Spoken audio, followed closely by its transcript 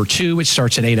2. It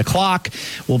starts at 8 o'clock.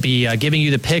 We'll be giving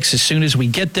you the picks as soon as we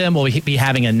get them. We'll be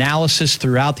having analysis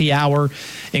throughout the hour,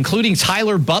 including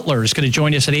Tyler Butler is going to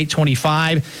join us at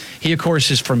 8:25. He, of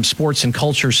course, is from Sports and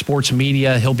Culture, Sports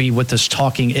Media. He'll be with us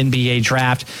talking NBA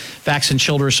draft. Fax and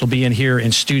Childress will be in here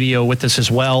in studio with us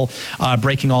as well,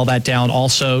 breaking all that down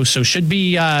also. So should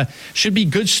be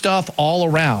good stuff all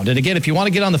around. And again, if you want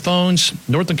to get on the phones,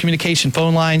 Northland Communication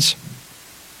phone lines,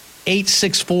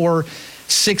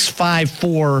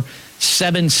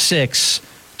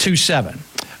 864-654-7627.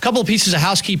 A couple of pieces of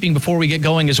housekeeping before we get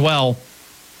going as well.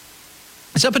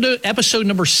 It's up to episode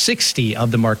number 60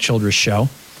 of the Mark Childress Show.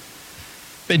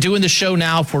 Been doing the show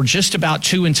now for just about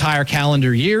 2 entire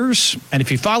calendar years. And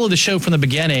if you follow the show from the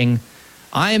beginning,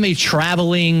 I am a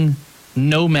traveling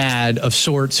nomad of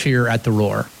sorts here at The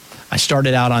Roar. I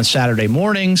started out on Saturday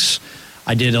mornings.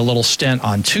 I did a little stint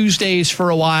on Tuesdays for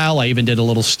a while. I even did a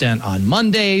little stint on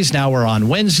Mondays. Now we're on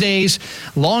Wednesdays.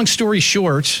 Long story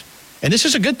short, and this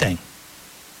is a good thing,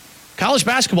 college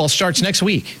basketball starts next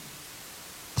week.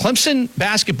 Clemson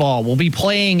basketball will be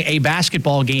playing a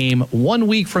basketball game 1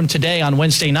 week from today on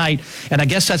Wednesday night, and I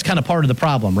guess that's kind of part of the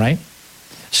problem, right?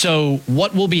 So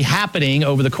what will be happening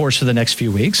over the course of the next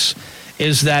few weeks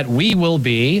is that we will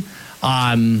be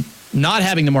not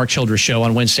having the Mark Childress Show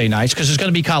on Wednesday nights because there's going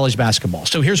to be college basketball.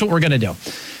 So here's what we're going to do.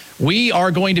 We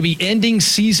are going to be ending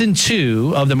season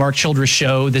 2 of the Mark Childress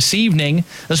Show this evening.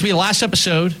 This will be the last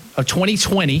episode of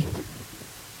 2020,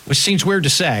 which seems weird to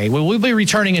say. We'll be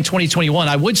returning in 2021.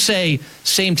 I would say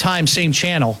same time, same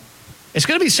channel. It's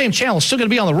going to be the same channel. It's still going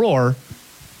to be on the Roar.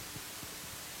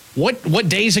 What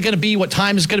day is it going to be? What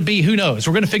time is it going to be? Who knows?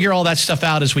 We're going to figure all that stuff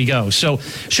out as we go. So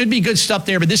should be good stuff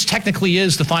there. But this technically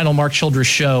is the final Mark Childress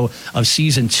Show of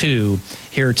Season 2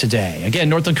 here today. Again,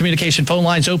 Northland Communication phone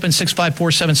lines open,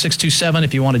 654-7627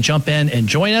 if you want to jump in and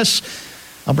join us.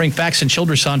 I'll bring Fax and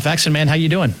Childress on. Fax and man, how you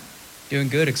doing? Doing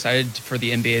good. Excited for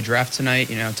the NBA draft tonight.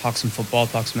 Talk some football,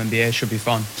 talk some NBA. Should be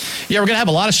fun. Yeah, we're going to have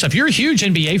a lot of stuff. You're a huge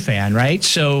NBA fan, right?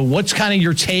 So what's kind of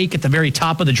your take at the very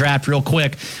top of the draft real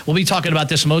quick? We'll be talking about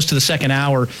this most of the second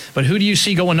hour, but who do you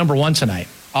see going number 1 tonight?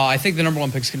 I think the number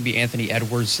 1 pick is going to be Anthony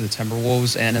Edwards to the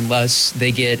Timberwolves, and unless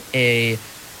they get a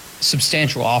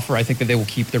substantial offer, I think that they will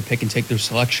keep their pick and take their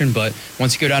selection. But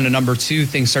once you go down to number 2,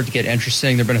 things start to get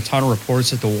interesting. There have been a ton of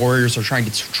reports that the Warriors are trying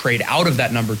to trade out of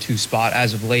that number 2 spot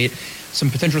as of late. Some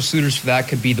potential suitors for that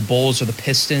could be the Bulls or the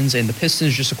Pistons, and the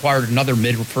Pistons just acquired another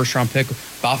mid-first-round pick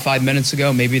about 5 minutes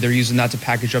ago. Maybe they're using that to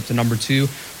package up to number 2.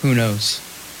 Who knows?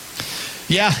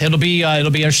 Yeah, it'll be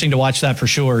interesting to watch that for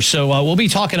sure. So we'll be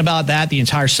talking about that the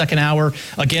entire second hour.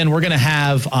 Again, we're going to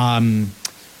have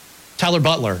Tyler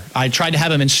Butler. I tried to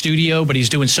have him in studio, but he's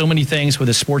doing so many things with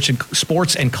his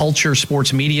sports and culture,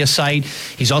 sports media site.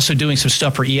 He's also doing some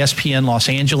stuff for ESPN Los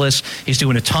Angeles. He's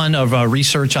doing a ton of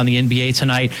research on the NBA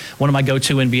tonight. One of my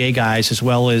go-to NBA guys, as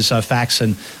well as Fax.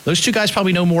 And those two guys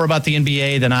probably know more about the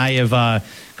NBA than I have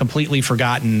completely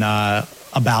forgotten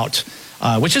about.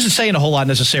 Which isn't saying a whole lot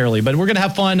necessarily, but we're going to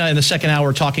have fun in the second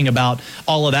hour talking about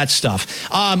all of that stuff.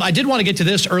 I did want to get to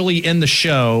this early in the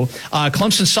show.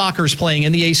 Clemson soccer is playing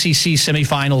in the ACC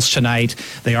semifinals tonight.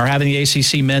 They are having the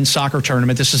ACC men's soccer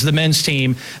tournament. This is the men's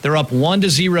team. They're up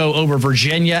 1-0 over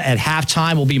Virginia at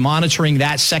halftime. We'll be monitoring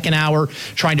that second hour,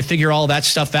 trying to figure all that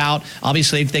stuff out.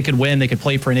 Obviously, if they could win, they could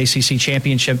play for an ACC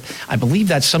championship. I believe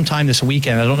that's sometime this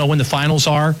weekend. I don't know when the finals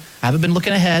are. I haven't been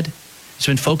looking ahead. It's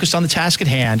been focused on the task at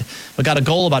hand, but got a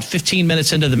goal about 15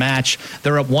 minutes into the match.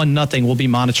 They're up 1-0. We'll be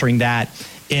monitoring that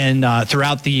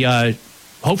throughout the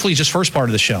hopefully just first part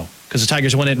of the show, because the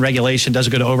Tigers win it in regulation,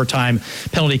 doesn't go to overtime,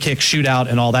 penalty kick, shootout,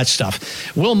 and all that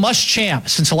stuff. Will Muschamp,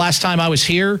 since the last time I was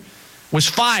here, was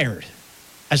fired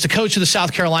as the coach of the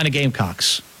South Carolina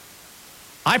Gamecocks.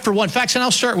 I, for one, Fax, and I'll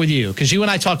start with you, because you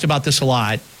and I talked about this a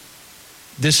lot.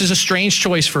 This is a strange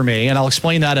choice for me, and I'll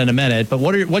explain that in a minute. But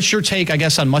what's your take, I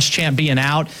guess, on Muschamp being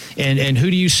out, and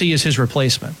who do you see as his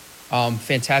replacement?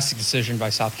 Fantastic decision by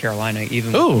South Carolina,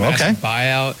 even with the massive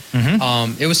buyout.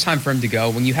 Mm-hmm. It was time for him to go.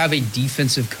 When you have a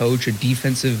defensive coach, a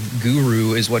defensive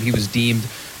guru is what he was deemed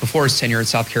before his tenure at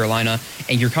South Carolina,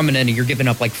 and you're coming in and you're giving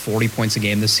up like 40 points a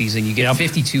game this season. You get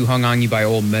 52 hung on you by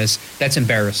Ole Miss. That's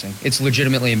embarrassing. It's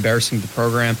legitimately embarrassing to the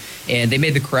program, and they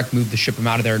made the correct move to ship him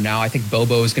out of there now. I think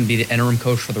Bobo is going to be the interim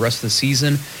coach for the rest of the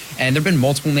season, and there have been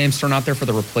multiple names thrown out there for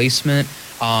the replacement.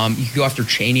 You could go after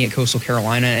Chaney at Coastal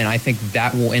Carolina, and I think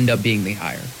that will end up being the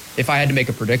hire. If I had to make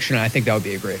a prediction, I think that would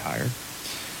be a great hire.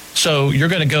 So you're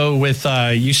going to go with,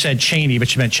 you said Chaney,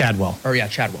 but you meant Chadwell. Oh, yeah,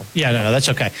 Chadwell. Yeah, no, that's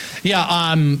okay.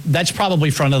 Yeah, that's probably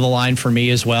front of the line for me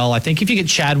as well. I think if you get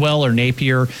Chadwell or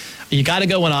Napier, you got to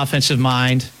go an offensive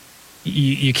mind.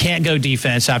 you can't go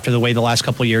defense after the way the last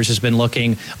couple of years has been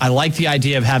looking. I like the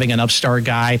idea of having an upstart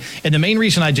guy. And the main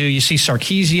reason I do, you see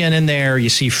Sarkisian in there, you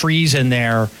see Freeze in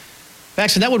there.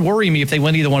 Faxon, that would worry me if they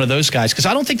went either one of those guys, because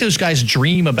I don't think those guys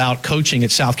dream about coaching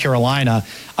at South Carolina.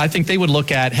 I think they would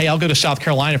look at, hey, I'll go to South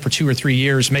Carolina for 2 or 3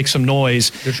 years, make some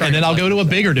noise, and then I'll go to a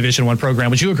bigger Division I program.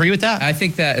 Would you agree with that? I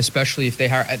think that especially if they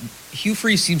hire Hugh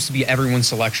Freeze seems to be everyone's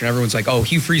selection. Everyone's like, oh,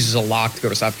 Hugh Freeze is a lock to go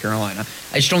to South Carolina.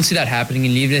 I just don't see that happening.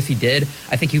 And even if he did,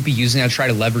 I think he'd be using that to try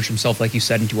to leverage himself, like you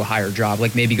said, into a higher job.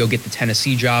 Like maybe go get the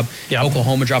Tennessee job,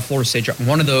 Oklahoma job, Florida State job,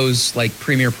 one of those like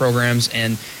premier programs.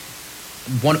 And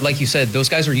one, like you said, those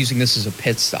guys are using this as a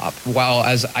pit stop. While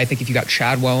as I think if you got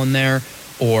Chadwell in there,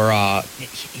 or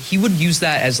he would use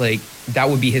that as like, that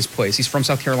would be his place. He's from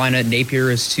South Carolina. Napier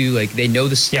is too. Like they know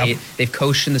the state. They've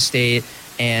coached in the state.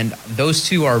 And those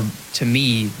two are, to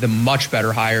me, the much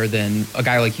better hire than a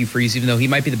guy like Hugh Freeze. Even though he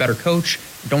might be the better coach,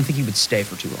 I don't think he would stay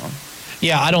for too long.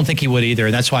 Yeah, I don't think he would either.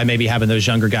 And that's why maybe having those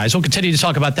younger guys. We'll continue to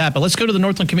talk about that. But let's go to the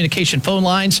Northland Communication phone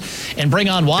lines and bring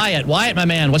on Wyatt. Wyatt, my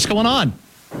man, what's going on?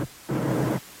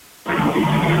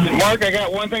 Mark, I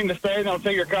got one thing to say, and I'll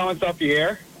take your comments off the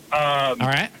air. All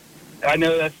right. I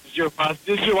know this is your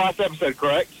last episode,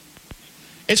 correct?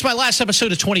 It's my last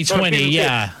episode of 2020,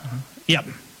 yeah. Yep.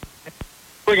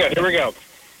 Here we go.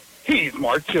 He's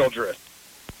Mark Childress.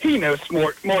 He knows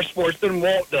more sports than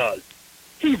Walt does.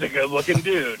 He's a good-looking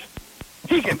dude.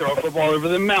 He can throw a football over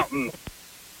the mountain.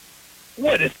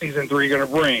 What is Season 3 going to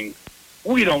bring?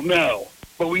 We don't know,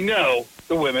 but we know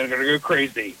the women are going to go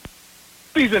crazy.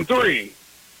 Season 3,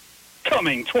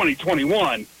 coming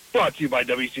 2021, brought to you by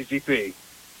WCCP.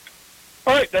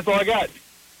 All right, that's all I got.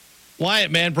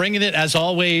 Wyatt, man, bringing it as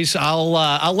always.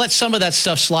 I'll let some of that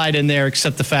stuff slide in there,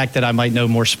 except the fact that I might know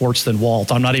more sports than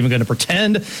Walt. I'm not even going to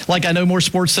pretend like I know more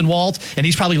sports than Walt, and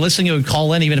he's probably listening and would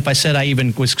call in even if I said I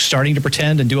even was starting to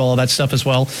pretend and do all of that stuff as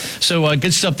well. So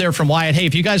good stuff there from Wyatt. Hey,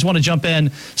 if you guys want to jump in,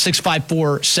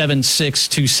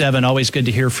 654-7627. Always good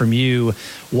to hear from you,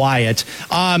 Wyatt.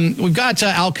 We've got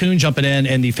Al Kuhn jumping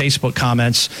in the Facebook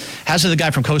comments. Hazard, the guy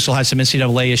from Coastal, has some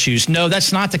NCAA issues. No,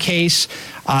 that's not the case.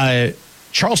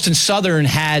 Charleston Southern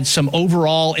had some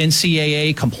overall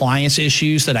NCAA compliance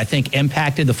issues that I think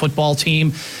impacted the football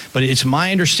team, but it's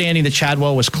my understanding that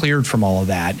Chadwell was cleared from all of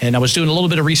that. And I was doing a little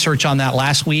bit of research on that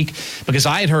last week because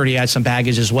I had heard he had some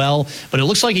baggage as well, but it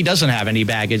looks like he doesn't have any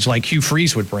baggage like Hugh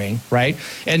Freeze would bring, right?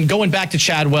 And going back to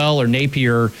Chadwell or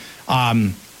Napier,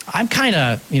 I'm kind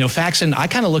of, Faxon, I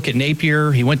kind of look at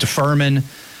Napier. He went to Furman.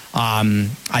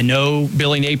 I know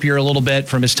Billy Napier a little bit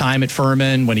from his time at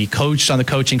Furman when he coached on the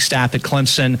coaching staff at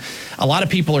Clemson. A lot of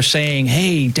people are saying,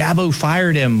 hey, Dabo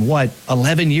fired him,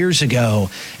 11 years ago,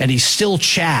 and he's still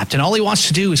chapped. And all he wants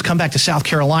to do is come back to South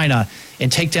Carolina and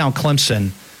take down Clemson.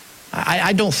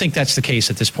 I don't think that's the case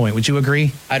at this point. Would you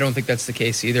agree? I don't think that's the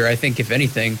case either. I think, if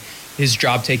anything, his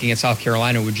job taking at South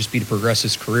Carolina would just be to progress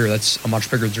his career. That's a much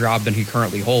bigger job than he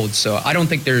currently holds. So I don't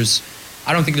think there's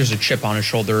a chip on his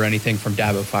shoulder or anything from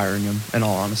Dabo firing him, in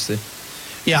all honesty.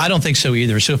 Yeah, I don't think so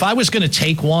either. So if I was going to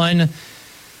take one,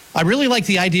 I really like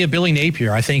the idea of Billy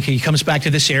Napier. I think he comes back to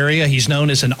this area. He's known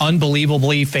as an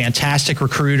unbelievably fantastic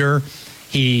recruiter.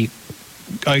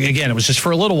 Again, it was just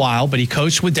for a little while, but he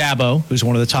coached with Dabo, who's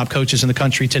one of the top coaches in the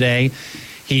country today.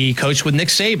 He coached with Nick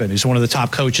Saban, who's one of the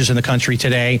top coaches in the country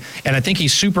today. And I think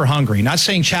he's super hungry. Not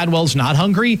saying Chadwell's not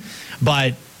hungry,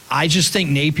 but I just think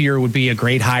Napier would be a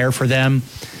great hire for them.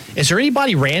 Is there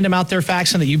anybody random out there,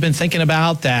 Faxon, that you've been thinking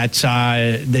about that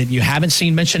you haven't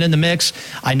seen mentioned in the mix?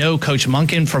 I know Coach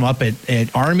Munkin from up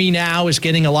at Army now is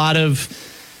getting a lot of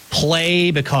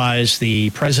play because the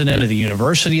president of the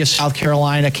University of South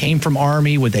Carolina came from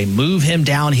Army. Would they move him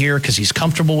down here because he's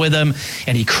comfortable with him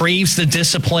and he craves the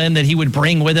discipline that he would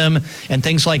bring with him and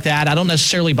things like that? I don't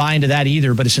necessarily buy into that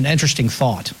either, but it's an interesting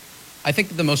thought. I think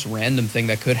that the most random thing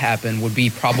that could happen would be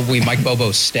probably Mike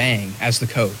Bobo staying as the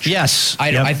coach. Yes.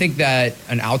 I think that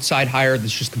an outside hire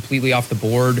that's just completely off the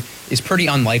board is pretty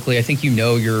unlikely. I think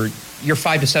you're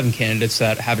 5 to 7 candidates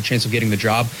that have a chance of getting the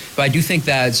job. But I do think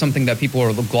that something that people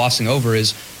are glossing over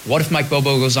is, what if Mike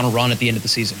Bobo goes on a run at the end of the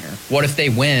season here? What if they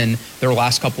win their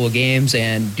last couple of games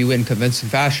and do it in convincing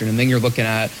fashion? And then you're looking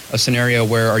at a scenario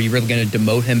where, are you really going to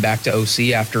demote him back to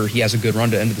OC after he has a good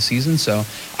run to end of the season? So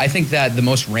I think that the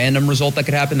most random result that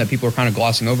could happen that people are kind of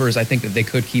glossing over is I think that they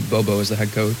could keep Bobo as the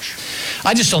head coach.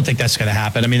 I just don't think that's going to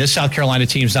happen. I mean, this South Carolina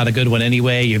team's not a good one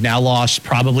anyway. You've now lost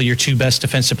probably your 2 best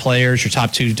defensive players. Your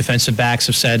top 2 defensive backs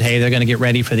have said, hey, they're going to get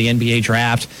ready for the NBA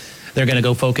draft. They're going to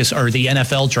go focus, or the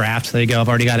NFL draft. There you go. I've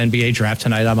already got NBA draft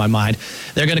tonight on my mind.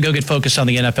 They're going to go get focused on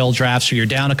the NFL draft. So you're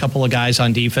down a couple of guys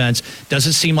on defense.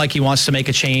 Doesn't seem like he wants to make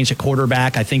a change at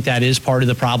quarterback. I think that is part of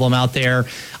the problem out there.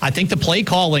 I think the play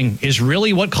calling is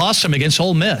really what cost him against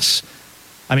Ole Miss.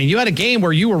 I mean, you had a game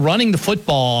where you were running the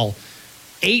football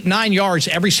 8-9 yards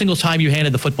every single time you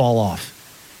handed the football off.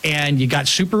 And you got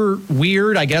super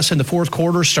weird, I guess, in the fourth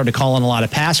quarter, started calling a lot of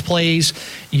pass plays.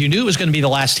 You knew it was going to be the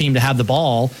last team to have the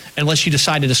ball unless you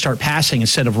decided to start passing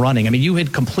instead of running. I mean, you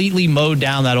had completely mowed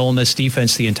down that Ole Miss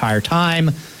defense the entire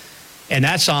time. And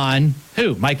that's on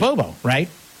who? Mike Bobo, right?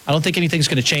 I don't think anything's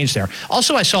going to change there.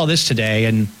 Also, I saw this today,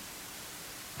 and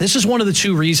this is one of the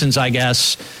two reasons, I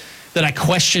guess, that I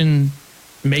question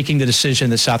making the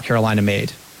decision that South Carolina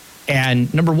made.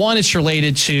 And number one, it's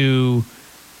related to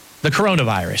the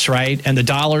coronavirus, right? And the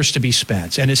dollars to be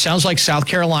spent. And it sounds like South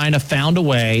Carolina found a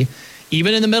way,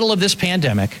 even in the middle of this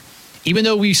pandemic, even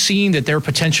though we've seen that they're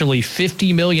potentially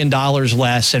 $50 million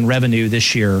less in revenue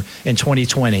this year in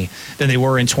 2020 than they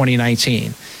were in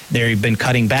 2019. They've been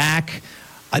cutting back.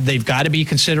 They've got to be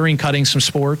considering cutting some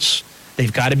sports.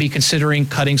 They've got to be considering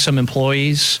cutting some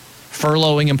employees,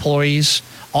 furloughing employees,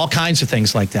 all kinds of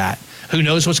things like that. Who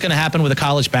knows what's going to happen with the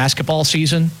college basketball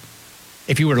season?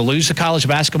 If you were to lose the college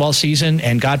basketball season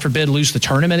and, God forbid, lose the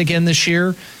tournament again this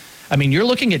year, I mean, you're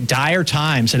looking at dire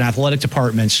times in athletic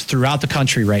departments throughout the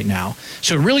country right now.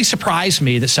 So it really surprised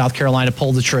me that South Carolina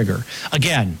pulled the trigger.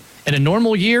 Again, in a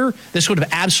normal year, this would have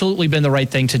absolutely been the right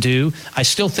thing to do. I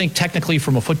still think technically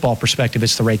from a football perspective,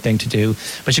 it's the right thing to do.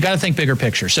 But you got to think bigger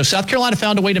picture. So South Carolina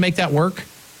found a way to make that work.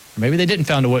 Or maybe they didn't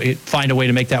find a way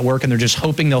to make that work, and they're just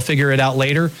hoping they'll figure it out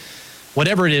later.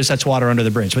 Whatever it is, that's water under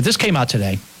the bridge. But this came out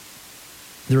today.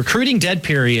 The recruiting dead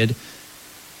period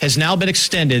has now been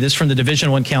extended. This is from the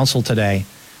Division I Council today.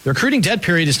 The recruiting dead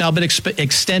period has now been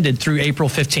extended through April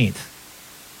 15th.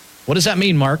 What does that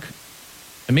mean, Mark?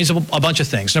 It means a bunch of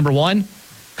things. Number one,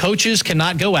 coaches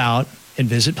cannot go out and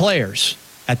visit players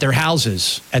at their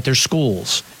houses, at their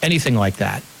schools, anything like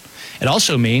that. It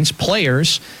also means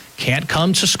players can't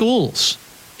come to schools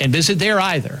and visit there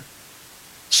either.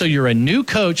 So you're a new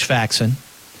coach, Faxon.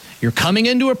 You're coming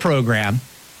into a program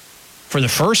for the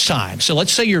first time. So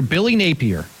let's say you're Billy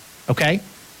Napier, okay?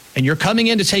 And you're coming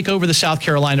in to take over the South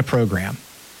Carolina program.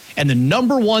 And the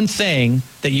number one thing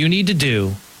that you need to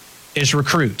do is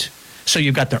recruit. So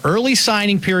you've got the early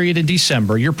signing period in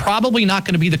December. You're probably not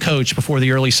going to be the coach before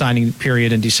the early signing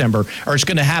period in December, or it's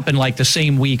going to happen like the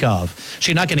same week of.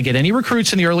 So you're not going to get any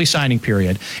recruits in the early signing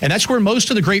period. And that's where most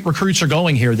of the great recruits are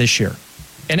going here this year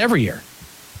and every year.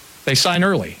 They sign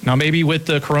early. Now, maybe with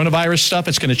the coronavirus stuff,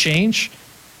 it's going to change.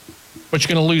 But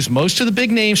you're going to lose most of the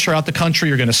big names throughout the country.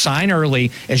 You're going to sign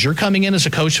early as you're coming in as a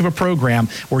coach of a program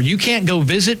where you can't go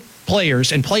visit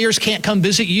players and players can't come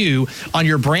visit you on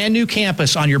your brand new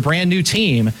campus, on your brand new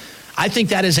team. I think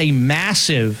that is a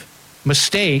massive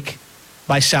mistake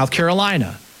by South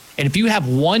Carolina. And if you have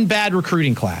one bad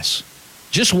recruiting class,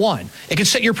 just one, it can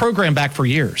set your program back for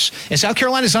years. And South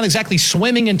Carolina is not exactly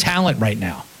swimming in talent right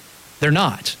now. They're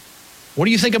not. What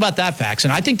do you think about that, Fax?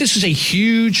 And I think this is a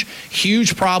huge,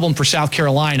 huge problem for South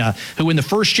Carolina, who in the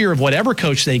first year of whatever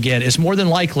coach they get is more than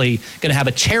likely going to have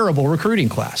a terrible recruiting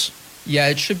class. Yeah,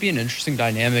 it should be an interesting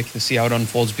dynamic to see how it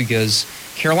unfolds because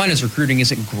Carolina's recruiting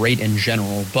isn't great in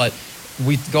general. But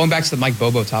going back to the Mike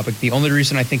Bobo topic, the only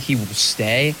reason I think he will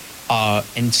stay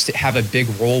and have a big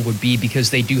role would be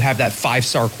because they do have that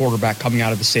 5-star quarterback coming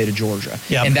out of the state of Georgia.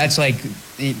 Yep. And that's like,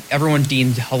 everyone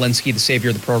deemed Helinski the savior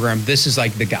of the program. This is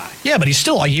like the guy. Yeah, but he's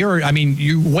still a year. I mean,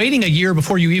 you're waiting a year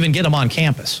before you even get him on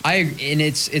campus. And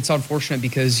it's unfortunate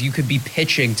because you could be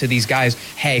pitching to these guys,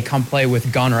 hey, come play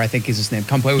with Gunner, I think is his name.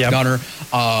 Come play with Gunner.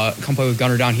 Come play with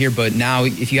Gunner down here. But now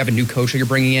if you have a new coach that you're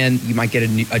bringing in, you might get a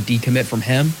decommit from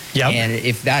him. Yep. And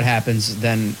if that happens,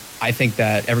 then I think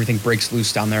that everything breaks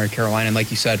loose down there in Carolina. And like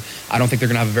you said, I don't think they're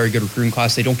going to have a very good recruiting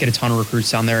class. They don't get a ton of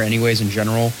recruits down there anyways in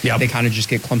general. Yep. They kind of just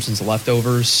get Clemson's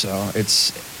leftovers. So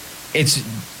it's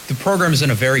the program is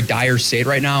in a very dire state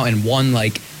right now. And one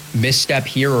like misstep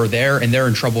here or there, and they're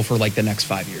in trouble for like the next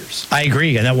 5 years. I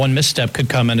agree. And that one misstep could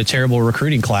come in a terrible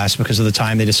recruiting class because of the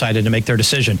time they decided to make their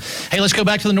decision. Hey, let's go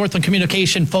back to the Northland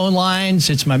Communication phone lines.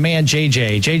 It's my man,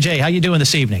 JJ. JJ, how you doing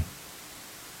this evening?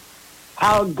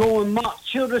 How it going, Mark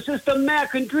Childress? It's the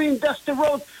American Dream, Dusty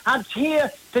Rhodes. I'm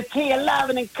here to tell you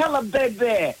live and in color,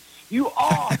 baby. You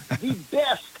are the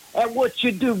best at what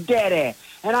you do, Daddy.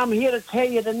 And I'm here to tell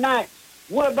you tonight,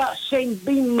 what about Shane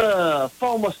Beamer,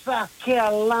 former South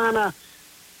Carolina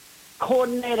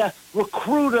coordinator,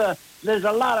 recruiter? There's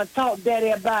a lot of talk, Daddy,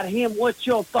 about him. What's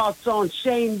your thoughts on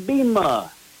Shane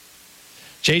Beamer?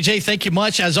 JJ, thank you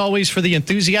much, as always, for the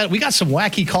enthusiasm. We got some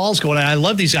wacky calls going on. I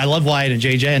love these. I love Wyatt and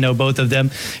JJ. I know both of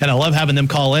them, and I love having them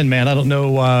call in, man. I don't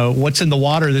know what's in the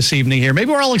water this evening here.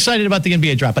 Maybe we're all excited about the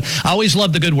NBA draft, but I always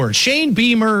love the good words. Shane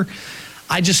Beamer,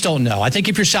 I just don't know. I think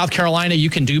if you're South Carolina,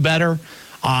 you can do better.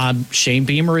 Shane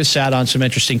Beamer has sat on some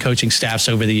interesting coaching staffs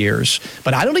over the years,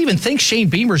 but I don't even think Shane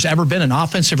Beamer's ever been an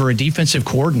offensive or a defensive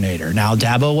coordinator. Now,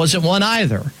 Dabo wasn't one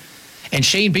either. And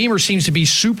Shane Beamer seems to be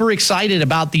super excited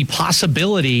about the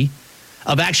possibility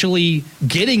of actually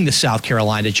getting the South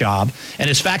Carolina job. And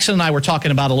as Faxon and I were talking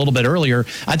about a little bit earlier,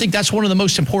 I think that's one of the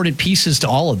most important pieces to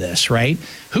all of this, right?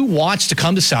 Who wants to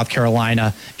come to South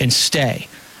Carolina and stay?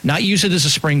 Not use it as a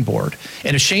springboard.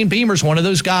 And if Shane Beamer's one of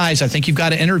those guys, I think you've got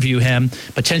to interview him,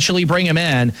 potentially bring him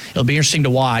in. It'll be interesting to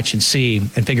watch and see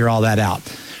and figure all that out.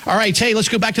 All right, hey, let's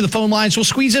go back to the phone lines. We'll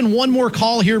squeeze in one more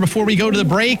call here before we go to the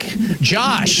break.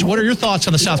 Josh, what are your thoughts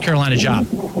on the South Carolina job?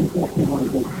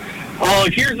 Oh,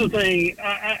 here's the thing.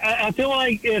 I feel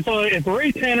like if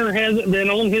Ray Tanner hasn't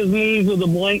been on his knees with a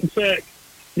blank check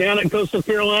down at Coastal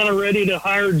Carolina ready to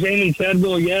hire Jamie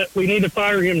Chadwell yet, we need to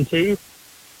fire him too.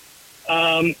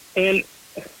 And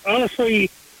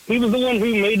honestly, he was the one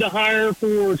who made the hire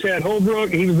for Chad Holbrook.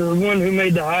 He was the one who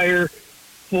made the hire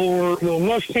for Will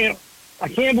Muschamp. I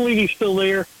can't believe he's still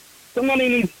there. Somebody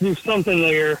needs to do something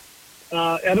there.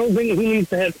 I don't think he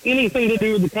needs to have anything to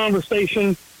do with the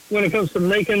conversation when it comes to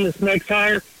making this next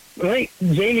hire. I think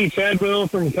Jamie Chadwell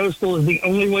from Coastal is the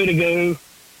only way to go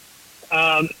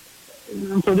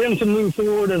for them to move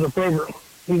forward as a program.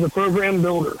 He's a program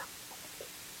builder.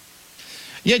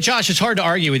 Yeah, Josh, it's hard to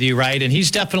argue with you, right? And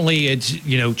he's definitely,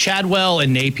 Chadwell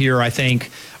and Napier, I think,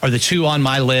 are the two on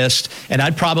my list. And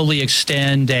I'd probably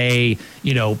extend a,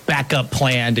 backup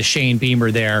plan to Shane Beamer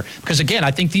there. Because, again,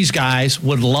 I think these guys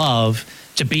would love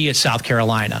to be at South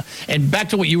Carolina. And back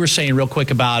to what you were saying real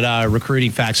quick about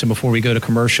recruiting facts and before we go to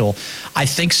commercial, I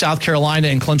think South Carolina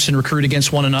and Clemson recruit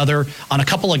against one another on a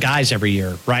couple of guys every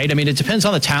year, right? I mean, it depends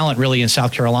on the talent really in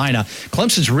South Carolina.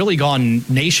 Clemson's really gone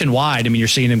nationwide. I mean, you're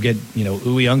seeing them get,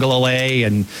 Uiagalelei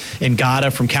and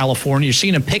Ngata from California. You're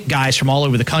seeing them pick guys from all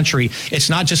over the country. It's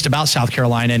not just about South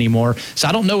Carolina anymore. So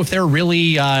I don't know if they're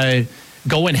really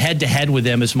going head-to-head with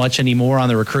them as much anymore on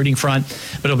the recruiting front,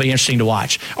 but it'll be interesting to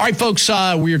watch. All right, folks,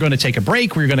 we are going to take a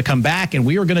break. We're going to come back, and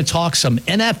we are going to talk some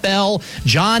NFL.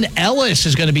 John Ellis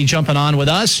is going to be jumping on with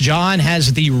us. John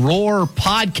has the Roar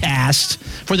podcast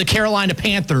for the Carolina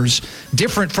Panthers,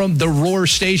 different from the Roar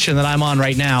station that I'm on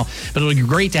right now, but it'll be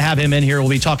great to have him in here. We'll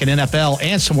be talking NFL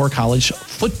and some more college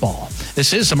football.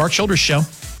 This is the Mark Childress Show.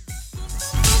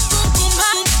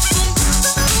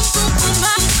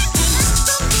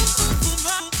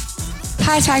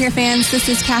 Hi, Tiger fans. This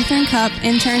is Catherine Cupp,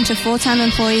 intern to full-time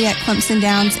employee at Clemson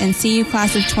Downs and CU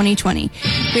class of 2020.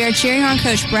 We are cheering on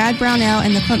Coach Brad Brownell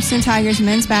and the Clemson Tigers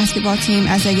men's basketball team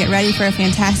as they get ready for a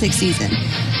fantastic season.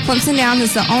 Clemson Downs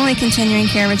is the only continuing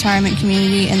care retirement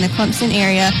community in the Clemson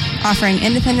area offering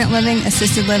independent living,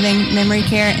 assisted living, memory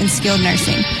care, and skilled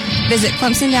nursing. Visit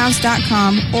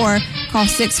ClemsonDowns.com or call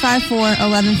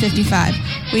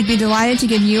 654-1155. We'd be delighted to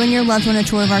give you and your loved one a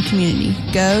tour of our community.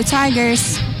 Go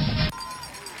Tigers!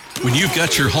 When you've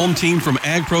got your home team from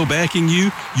AgPro backing you,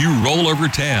 you roll over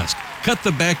task. Cut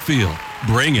the backfield.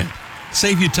 Bring it.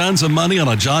 Save you tons of money on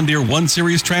a John Deere 1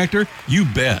 Series tractor? You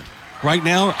bet. Right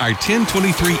now, our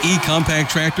 1023E compact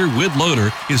tractor with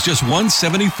loader is just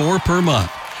 $174 per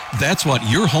month. That's what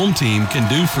your home team can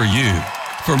do for you.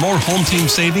 For more home team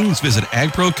savings, visit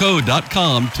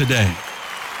agproco.com today.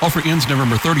 Offer ends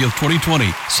November 30th,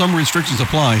 2020. Some restrictions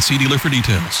apply. See dealer for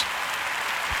details.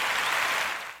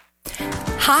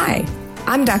 Hi,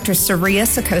 I'm Dr. Saria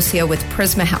Sacosio with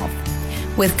Prisma Health.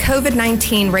 With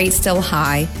COVID-19 rates still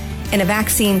high and a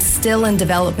vaccine still in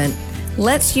development,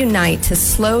 let's unite to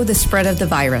slow the spread of the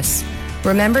virus.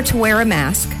 Remember to wear a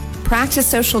mask, practice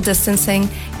social distancing,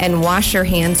 and wash your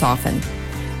hands often.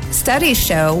 Studies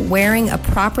show wearing a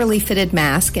properly fitted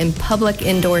mask in public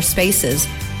indoor spaces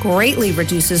greatly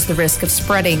reduces the risk of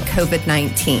spreading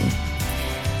COVID-19.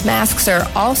 Masks are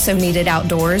also needed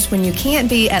outdoors when you can't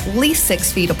be at least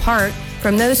 6 feet apart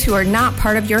from those who are not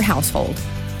part of your household.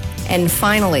 And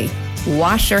finally,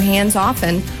 wash your hands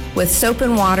often with soap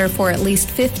and water for at least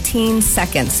 15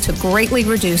 seconds to greatly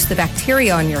reduce the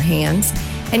bacteria on your hands,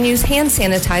 and use hand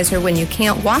sanitizer when you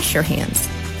can't wash your hands.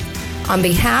 On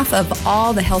behalf of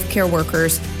all the healthcare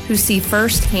workers who see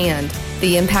firsthand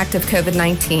the impact of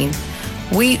COVID-19,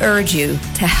 we urge you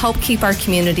to help keep our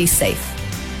community safe.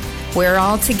 We're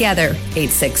all together,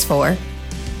 864.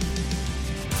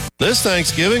 This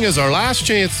Thanksgiving is our last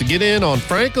chance to get in on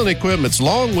Franklin Equipment's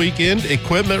long weekend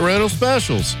equipment rental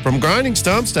specials. From grinding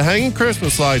stumps to hanging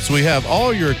Christmas lights, we have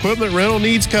all your equipment rental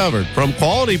needs covered. From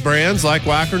quality brands like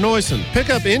Wacker Neuson. Pick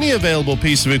up any available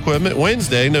piece of equipment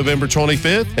Wednesday, November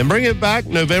 25th, and bring it back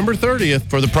November 30th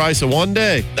for the price of one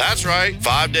day. That's right,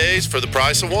 5 days for the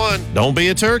price of one. Don't be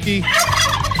a turkey.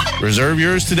 Reserve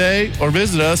yours today or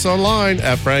visit us online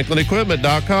at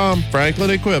franklinequipment.com.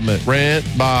 Franklin Equipment. Rent,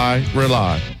 buy,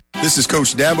 rely. This is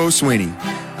Coach Dabo Sweeney.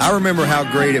 I remember how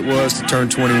great it was to turn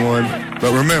 21,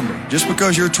 but remember, just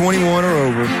because you're 21 or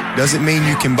over doesn't mean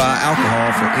you can buy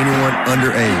alcohol for anyone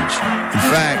underage. In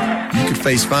fact, you could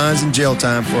face fines and jail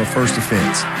time for a first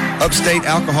offense. Upstate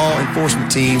alcohol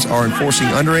enforcement teams are enforcing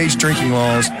underage drinking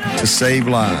laws to save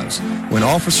lives. When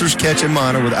officers catch a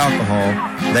minor with alcohol,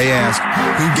 they ask,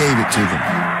 who gave it to them?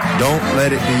 Don't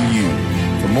let it be you.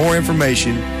 For more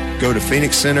information, go to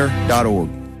phoenixcenter.org.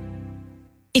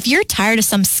 If you're tired of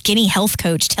some skinny health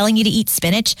coach telling you to eat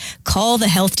spinach, call the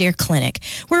Health Dare Clinic.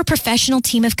 We're a professional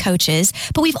team of coaches,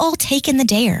 but we've all taken the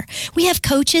dare. We have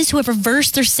coaches who have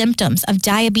reversed their symptoms of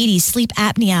diabetes, sleep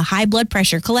apnea, high blood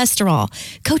pressure, cholesterol.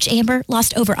 Coach Amber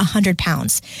lost over 100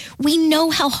 pounds. We know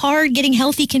how hard getting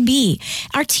healthy can be.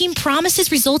 Our team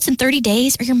promises results in 30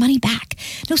 days or your money back.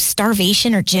 No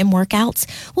starvation or gym workouts.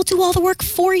 We'll do all the work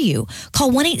for you. Call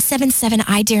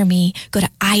 1-877-I-DARE-ME. Go to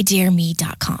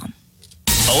idareme.com.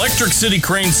 Electric City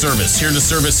Crane Service, here to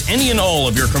service any and all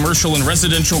of your commercial and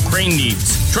residential crane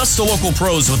needs. Trust the local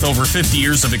pros with over 50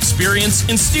 years of experience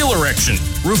in steel erection,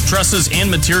 roof trusses, and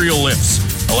material lifts.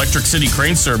 Electric City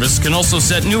Crane Service can also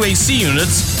set new AC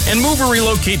units and move or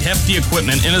relocate hefty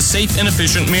equipment in a safe and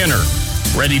efficient manner.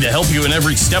 Ready to help you in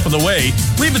every step of the way?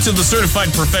 Leave it to the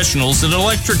certified professionals at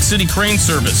Electric City Crane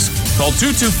Service. Call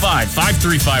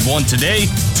 225-5351 today,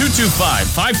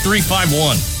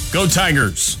 225-5351. Go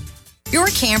Tigers! Your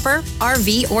camper,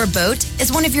 RV, or boat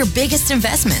is one of your biggest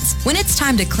investments. When it's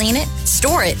time to clean it,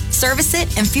 store it, service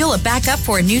it, and fuel it back up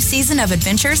for a new season of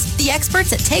adventures, the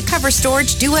experts at Take Cover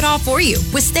Storage do it all for you.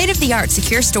 With state-of-the-art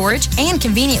secure storage and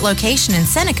convenient location in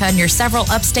Seneca near several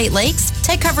upstate lakes,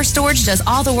 Take Cover Storage does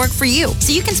all the work for you,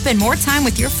 so you can spend more time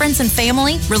with your friends and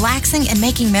family, relaxing and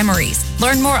making memories.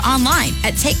 Learn more online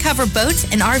at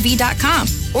takecoverboatsandrv.com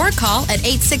or call at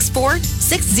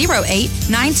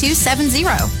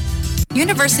 864-608-9270.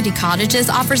 University Cottages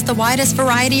offers the widest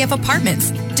variety of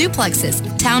apartments, duplexes,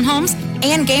 townhomes,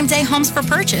 and game day homes for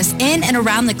purchase in and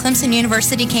around the Clemson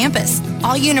University campus.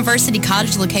 All University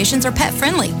Cottage locations are pet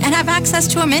friendly and have access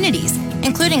to amenities,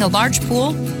 including a large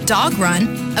pool, dog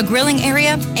run, a grilling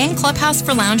area, and clubhouse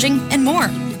for lounging, and more.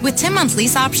 With 10-month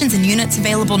lease options and units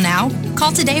available now,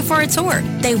 call today for a tour.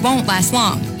 They won't last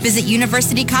long. Visit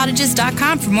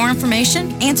universitycottages.com for more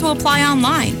information and to apply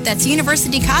online. That's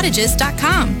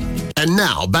universitycottages.com. And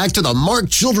now, back to the Mark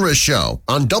Childress Show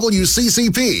on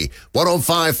WCCP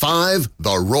 105.5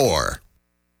 The Roar.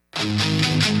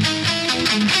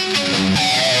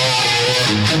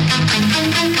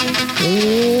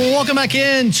 Welcome back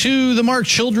in to the Mark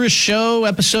Childress Show,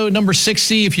 episode number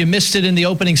 60. If you missed it in the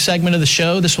opening segment of the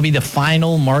show, this will be the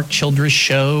final Mark Childress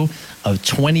Show of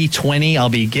 2020. I'll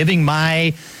be giving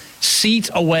my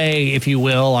seat away, if you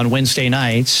will, on Wednesday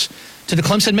nights to the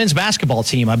Clemson men's basketball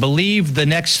team. I believe the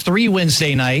next 3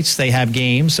 Wednesday nights they have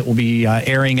games that will be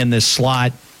airing in this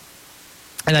slot.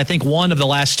 And I think one of the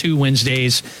last 2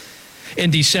 Wednesdays in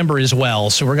December as well.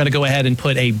 So we're going to go ahead and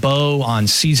put a bow on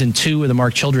season 2 of the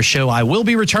Mark Childress Show. I will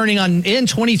be returning in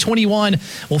 2021.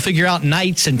 We'll figure out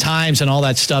nights and times and all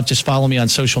that stuff. Just follow me on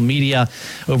social media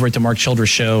over at the Mark Childress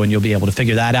Show, and you'll be able to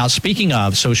figure that out. Speaking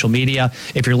of social media,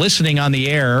 if you're listening on the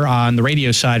air on the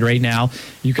radio side right now,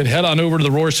 you could head on over to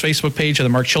the Roar's Facebook page or the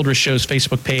Mark Childress Show's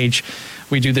Facebook page.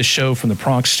 We do this show from the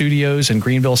Bronx Studios in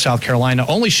Greenville, South Carolina.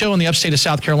 Only show in the upstate of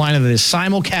South Carolina that is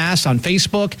simulcast on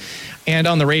Facebook and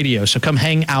on the radio. So come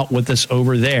hang out with us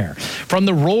over there. From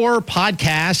the Roar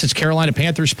podcast, it's Carolina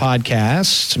Panthers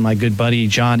podcast. My good buddy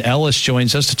John Ellis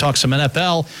joins us to talk some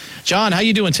NFL. John, how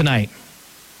you doing tonight?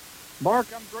 Mark,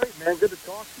 I'm great, man. Good to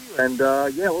talk to you. And,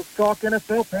 let's talk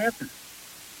NFL Panthers.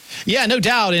 Yeah, no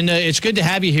doubt. And it's good to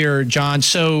have you here, John.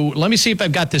 So let me see if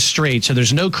I've got this straight. So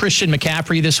there's no Christian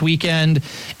McCaffrey this weekend,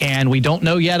 and we don't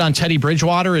know yet on Teddy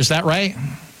Bridgewater. Is that right?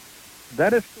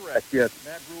 That is correct, yes.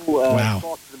 Matt Rule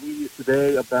talked to the media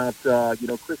today about,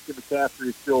 Christian McCaffrey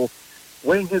is still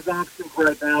weighing his options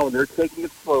right now, and they're taking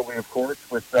it slowly, of course.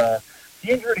 With the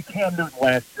injury to Cam Newton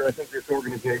last year, I think this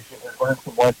organization has learned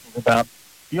some lessons about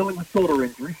dealing with shoulder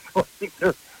injuries. So I think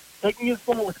they're taking it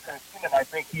slow with Christian, and I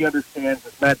think he understands,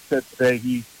 as Matt said today,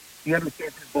 he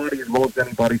understands his body as well as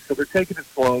anybody, so they're taking it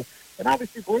slow. And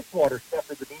obviously Bridgewater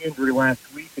suffered the knee injury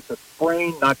last week. It's a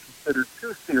sprain, not considered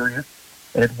too serious,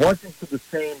 and it wasn't to the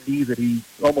same knee that he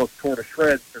almost tore to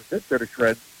shreds, or did go to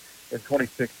shreds in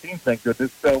 2016, thank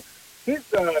goodness. So his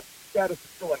status is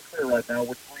still unclear right now,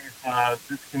 which leaves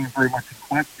this game very much in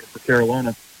question for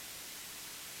Carolina.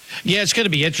 Yeah, it's going to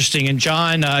be interesting. And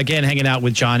John, again, hanging out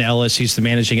with John Ellis. He's the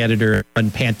managing editor on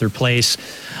Panther Place.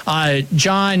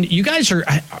 John, you guys are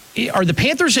the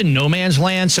Panthers in no man's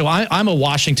land? So I'm a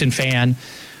Washington fan.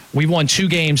 We've won 2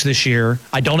 games this year.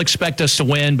 I don't expect us to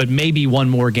win, but maybe one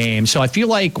more game. So I feel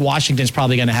like Washington's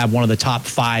probably going to have one of the top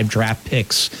 5 draft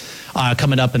picks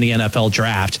coming up in the NFL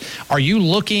draft. Are you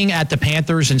looking at the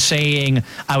Panthers and saying,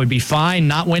 I would be fine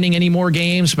not winning any more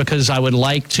games because I would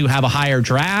like to have a higher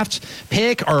draft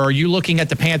pick? Or are you looking at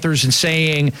the Panthers and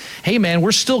saying, hey, man,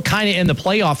 we're still kind of in the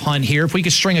playoff hunt here. If we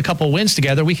could string a couple of wins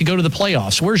together, we could go to the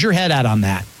playoffs. Where's your head at on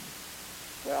that?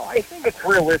 Well, I think it's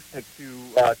realistic to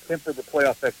temper the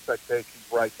playoff expectations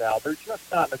right now. They're just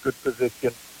not in a good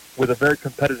position with a very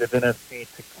competitive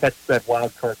NFC to catch that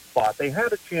wild card spot. They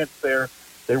had a chance there.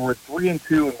 They were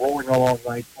 3-2 and rolling along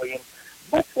nicely. And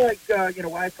much like,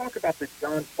 when I talk about the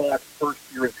John Fox first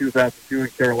year in 2002 in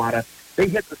Carolina, they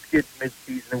hit the skids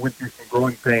midseason and went through some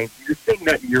growing pains. You're seeing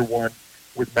that in year one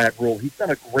with Matt Rule. He's done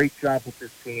a great job with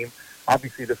this team.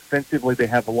 Obviously, defensively, they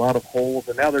have a lot of holes,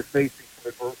 and now they're facing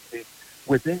some adversity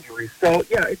with injuries. So,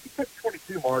 yeah, if you put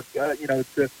 22, Mark,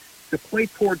 to play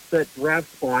towards that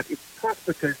draft spot, it's tough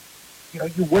because,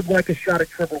 you would like a shot at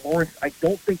Trevor Lawrence. I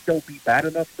don't think they'll be bad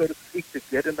enough, so to speak, to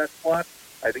get in that spot.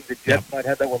 I think the Jets might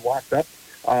have that one locked up.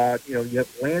 You have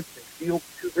Lance and Fields,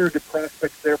 2 very good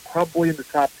prospects there, probably in the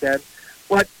top 10.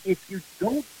 But if you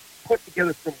don't put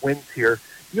together some wins here,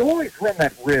 you always run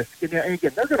that risk. And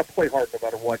again, they're going to play hard no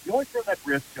matter what. You always run that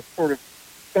risk of sort of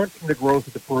stunting the growth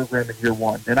of the program in year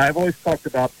one. And I've always talked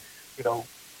about,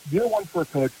 year one for a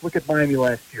coach. Look at Miami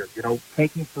last year.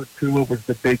 Tanking for Tua was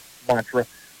the big mantra.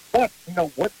 But,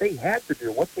 what they had to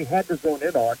do, what they had to zone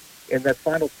in on in that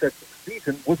final stretch of the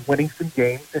season was winning some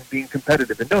games and being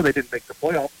competitive. And no, they didn't make the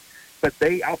playoffs, but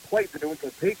they outplayed the New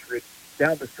England Patriots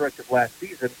down the stretch of last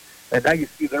season. And now you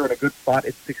see they're in a good spot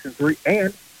at 6-3,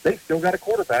 and they still got a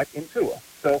quarterback in Tua.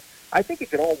 So I think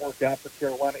it can all work out for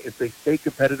Carolina if they stay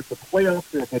competitive. The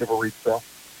playoffs are a bit of a reach, though.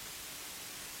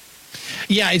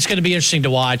 Yeah, it's going to be interesting to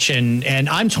watch, and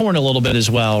I'm torn a little bit as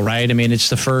well, right? I mean, it's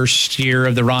the first year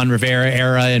of the Ron Rivera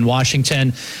era in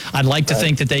Washington. I'd like to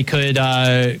think that they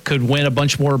could win a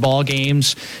bunch more ball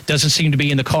games. Doesn't seem to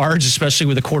be in the cards, especially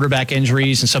with the quarterback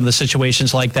injuries and some of the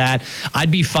situations like that.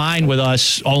 I'd be fine with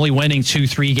us only winning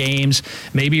 2-3 games.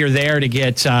 Maybe you're there to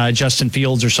get Justin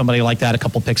Fields or somebody like that a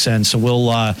couple picks in. So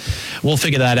we'll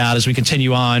figure that out as we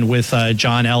continue on with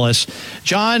John Ellis.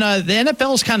 John, the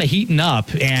NFL's kind of heating up,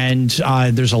 and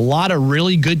there's a lot of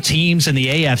really good teams in the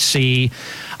AFC.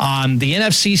 The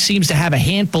NFC seems to have a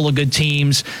handful of good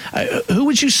teams. Who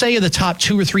would you say are the top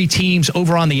 2 or 3 teams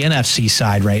over on the NFC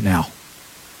side right now?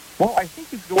 Well, I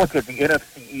think if you look at the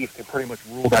NFC East, you pretty much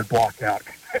rule that block out.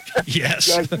 Yes.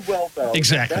 Yeah, you well know.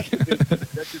 Exactly.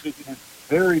 That division is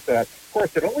very bad. Of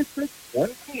course, it only takes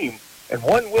one team, and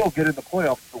one will get in the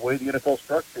playoffs the way the NFL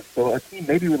structures. So a team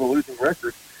maybe with a losing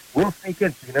record will sneak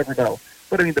in, so you never know.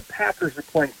 But, I mean, the Packers are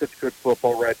playing such good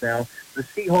football right now. The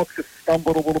Seahawks have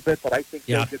stumbled a little bit, but I think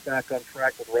they'll get back on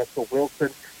track with Russell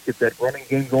Wilson, get that running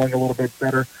game going a little bit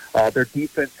better. Their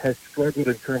defense has struggled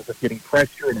in terms of getting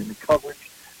pressure and in the coverage.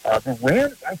 The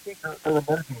Rams, I think, are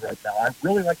emerging right now. I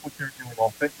really like what they're doing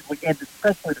offensively and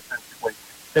especially defensively.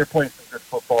 They're playing some good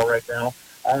football right now.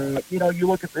 You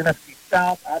look at the NFC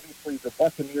South, obviously the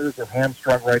Buccaneers are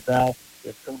hamstrung right now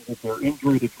in terms of their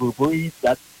injury to Drew Brees.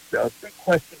 That's a big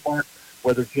question mark,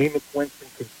 whether Jameis Winston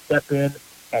can step in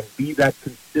and be that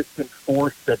consistent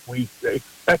force that we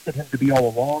expected him to be all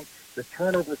along. The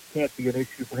turnovers can't be an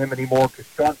issue for him anymore because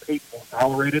Sean Payton won't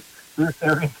tolerate it. Bruce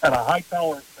Arians had a high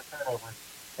tolerance for turnovers,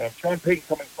 and Sean Payton,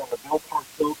 coming from the Bill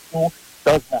Parcells school,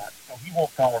 does not, so he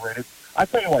won't tolerate it. I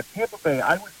tell you what, Tampa Bay,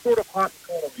 I was sort of hot and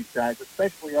cold on these guys,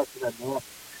 especially after that loss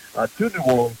to New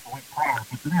Orleans the week prior.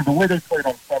 But the way they played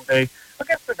on Sunday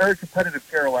against a very competitive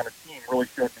Carolina team really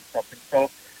showed me something.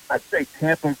 So I'd say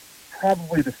Tampa's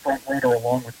probably the front runner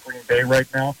along with Green Bay right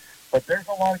now. But there's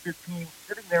a lot of good teams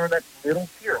sitting there in that middle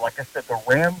tier. Like I said, the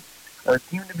Rams are a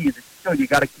team to me that still you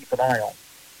got to keep an eye on.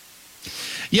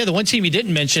 Yeah, the one team you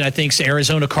didn't mention, I think, is the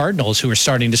Arizona Cardinals, who are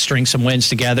starting to string some wins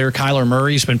together. Kyler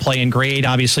Murray's been playing great.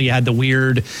 Obviously, you had the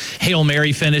weird Hail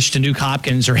Mary finish to Nuke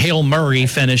Hopkins, or Hail Murray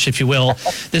finish, if you will,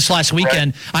 this last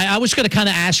weekend. I was going to kind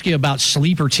of ask you about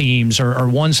sleeper teams or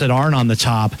ones that aren't on the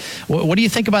top. What do you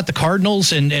think about the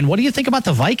Cardinals, and what do you think about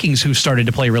the Vikings, who started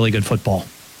to play really good football?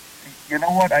 You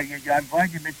know what? I'm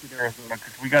glad you mentioned Arizona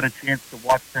because we got a chance to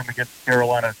watch them against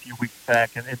Carolina a few weeks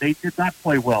back, and they did not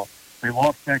play well. They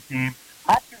lost that game.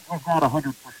 Hopkins was not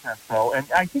 100% though, and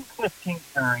I think Cliff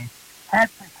Kingsbury had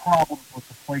some problems with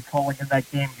the play calling in that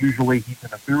game. Usually he's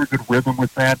in a very good rhythm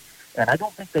with that, and I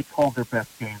don't think they called their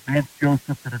best game. Vance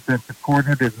Joseph, the defensive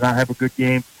coordinator, does not have a good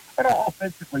game, and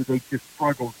offensively they just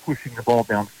struggled pushing the ball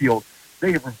downfield.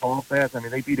 They have resolved that. I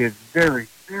mean, they beat a very,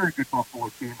 very good Buffalo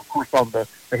team, of course, on the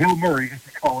Hail Murray, as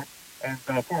you call it, and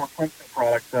former Clemson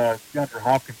product, DeAndre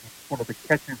Hopkins, is one of the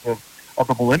catches of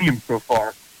the millennium so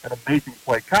far. An amazing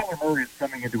play. Kyler Murray is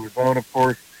coming into his own, of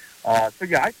course. So,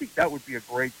 yeah, I think that would be a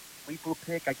great sleeper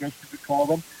pick, I guess you could call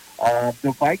them.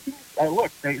 The Vikings,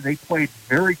 look, they played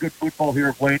very good football here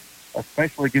of late,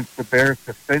 especially against the Bears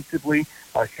defensively.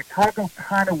 Chicago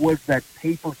kind of was that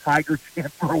paper Tiger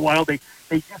champ for a while. They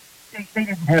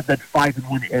didn't have that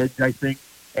 5-1 edge, I think,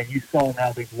 and you saw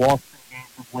now they've lost some games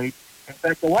of late. In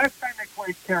fact, the last time they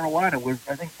played Carolina was,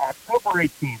 I think, October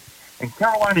 18th, and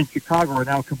Carolina and Chicago are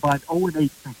now combined 0-8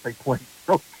 since they played.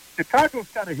 So Chicago's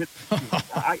kind of hit the field.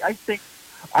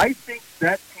 I think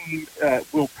that team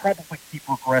will probably keep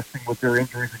regressing with their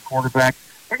injuries at quarterback.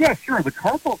 But yeah, sure, the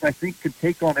Cardinals, I think, can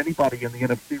take on anybody in the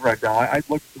NFC right now. I'd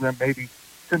look for them maybe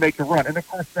to make a run. And, of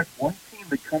course, that's one team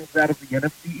that comes out of the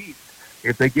NFC East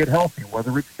if they get healthy,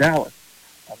 whether it's Dallas.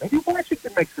 Maybe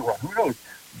Washington makes a run. Who knows?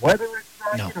 Whether it's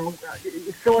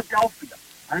Philadelphia.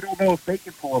 I don't know if they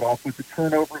can pull it off with the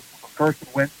turnovers from Carson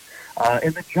Wentz.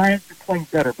 And the Giants are playing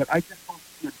better, but I just don't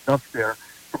see enough there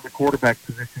from the quarterback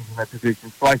positions in that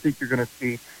division. So I think you're going to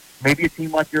see maybe a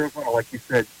team like Arizona, like you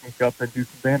said, sneak up and do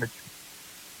some damage.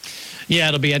 Yeah,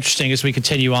 it'll be interesting as we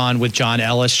continue on with John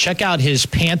Ellis. Check out his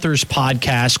Panthers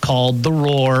podcast called The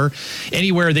Roar.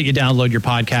 Anywhere that you download your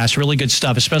podcast, really good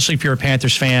stuff, especially if you're a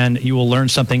Panthers fan. You will learn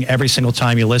something every single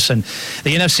time you listen.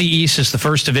 The NFC East is the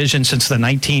first division since the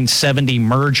 1970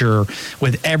 merger,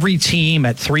 with every team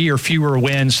at 3 or fewer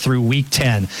wins through Week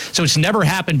 10. So it's never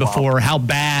happened before how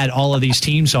bad all of these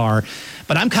teams are.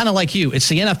 But I'm kind of like you. It's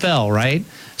the NFL, right?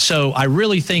 So I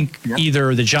really think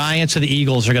either the Giants or the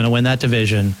Eagles are going to win that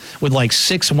division with like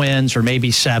 6 wins or maybe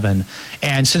 7.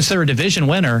 And since they're a division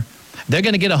winner, they're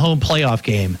going to get a home playoff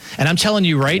game. And I'm telling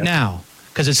you right now,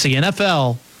 because it's the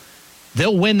NFL,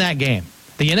 they'll win that game.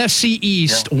 The NFC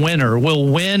East winner will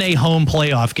win a home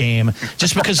playoff game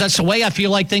just because that's the way I feel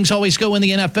like things always go in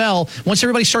the NFL. Once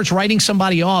everybody starts writing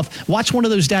somebody off, watch one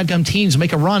of those dadgum teams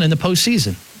make a run in the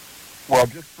postseason. Well,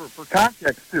 just for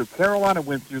context, too, Carolina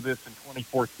went through this in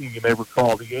 2014, you may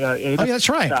recall. The AFC that's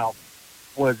right. South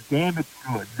was damaged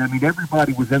goods. I mean,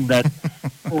 everybody was in that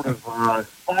sort of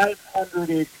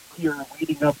 500-ish tier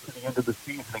leading up to the end of the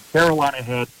season. And Carolina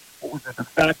had what was a de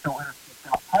facto NFC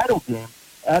South title game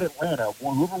at Atlanta.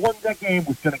 Well, whoever won that game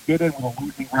was going to get in with a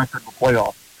losing record in the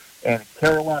playoffs. And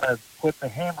Carolina put the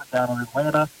hammer down on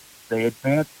Atlanta. They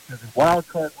advanced to the wild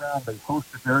card round. They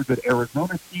hosted a very good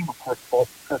Arizona team. Of course,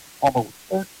 Palmer was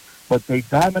hurt, but they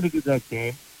dominated that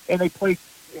game, and they played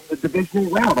in the divisional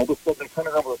round. All of a sudden, they turned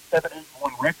around with a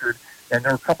 7-8-1 record, and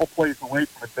they're a couple plays away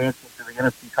from advancing to the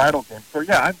NFC title game. So,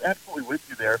 yeah, I'm absolutely with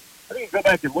you there. I think you go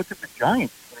back and look at the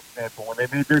Giants, for example, when they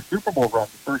made their Super Bowl run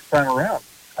the first time around.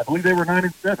 I believe they were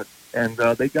 9-7, and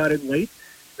they got in late.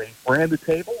 They ran the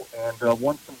table and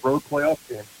won some road playoff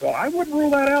games. So I wouldn't rule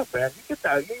that out, man. You get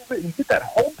that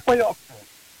home playoff game.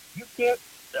 You can't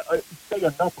say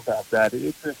enough about that.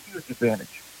 It's a huge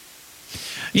advantage.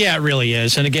 Yeah, it really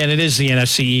is. And again, it is the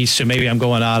NFC East, so maybe I'm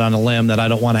going out on a limb that I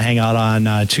don't want to hang out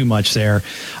on too much there,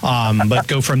 but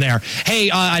go from there. Hey,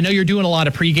 I know you're doing a lot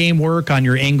of pregame work on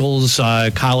your Ingles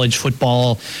college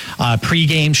football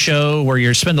pregame show where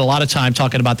you're spending a lot of time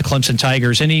talking about the Clemson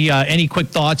Tigers. Any quick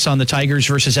thoughts on the Tigers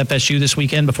versus FSU this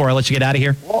weekend before I let you get out of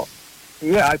here? Well,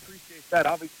 yeah, I appreciate that.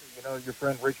 Obviously, your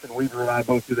friend Richard Weaver and I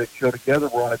both do that show together.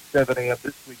 We're on at 7 a.m.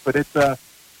 this week, but it's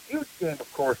huge game,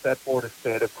 of course, at Florida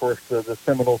State. Of course, the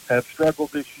Seminoles have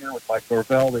struggled this year with Mike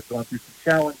Norvell. They've gone through some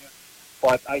challenges.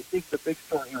 But I think the big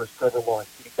story here is Trevor Lawrence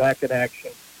getting back in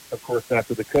action. Of course,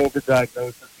 after the COVID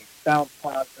diagnosis, he sounds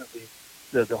positive.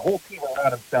 The whole team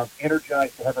around him sounds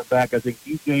energized to have him back. I think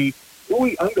DJ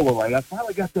Uiagalelei, I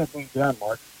finally got that name down,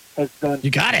 Mark, has done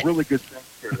really good things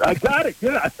here. I got it,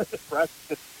 yeah.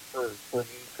 Practiced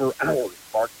for hours,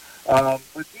 Mark.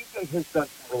 But DJ has done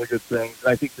some really good things,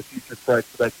 and I think the future's bright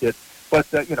for that kid. But,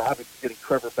 obviously getting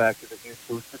Trevor back is a huge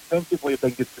boost. Defensively, if they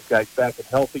can get some guys back and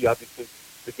healthy, obviously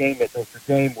the game at Notre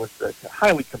Dame was a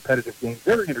highly competitive game,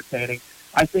 very entertaining.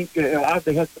 I think they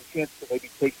had some chance to maybe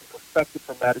take some perspective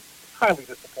from that. It's highly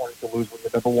disappointing to lose when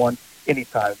you're number one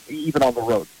anytime, even on the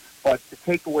road. But the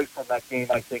takeaway from that game,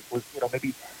 I think, was,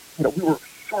 we were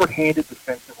shorthanded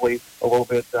defensively a little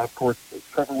bit. Of course,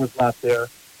 Trevor was not there.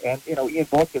 And, Ian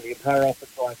Book and the entire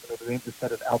offensive line for Notre Dame just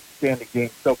had an outstanding game.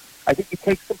 So I think you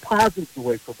take some positives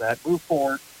away from that, move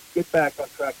forward, get back on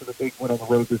track for the big win on the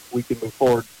road this week and move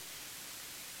forward.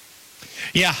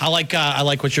 Yeah, I like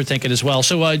what you're thinking as well.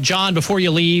 So, John, before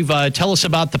you leave, tell us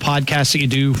about the podcast that you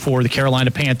do for the Carolina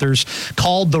Panthers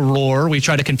called The Roar. We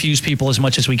try to confuse people as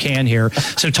much as we can here.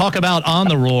 So talk about On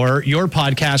The Roar, your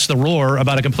podcast, The Roar,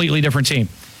 about a completely different team.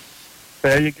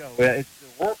 There you go. It's the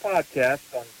Roar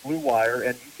podcast on Blue Wire,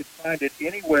 and you can find it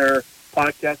anywhere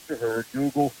podcasts are heard,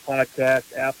 Google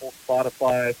Podcasts, Apple,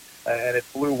 Spotify, and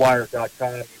it's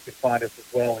BlueWire.com. You can find us as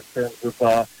well in terms of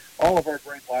all of our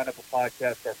great lineup of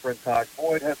podcasts. Our friend Todd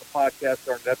Boyd has a podcast,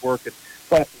 our network, and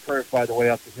thoughts and prayers, by the way,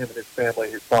 out to him and his family.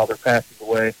 His father passing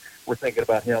away. We're thinking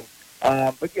about him.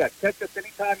 But, yeah, catch us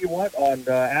anytime you want on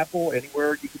Apple,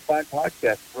 anywhere you can find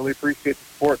podcasts. Really appreciate the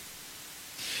support.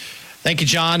 Thank you,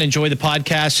 John. Enjoy the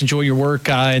podcast. Enjoy your work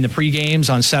in the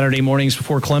pre-games on Saturday mornings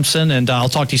before Clemson, and I'll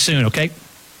talk to you soon, okay?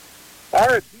 All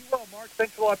right. Be well, Mark.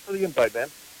 Thanks a lot for the invite, man.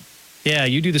 Yeah,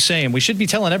 you do the same. We should be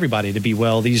telling everybody to be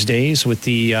well these days with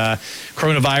the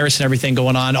coronavirus and everything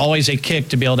going on. Always a kick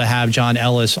to be able to have John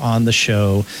Ellis on the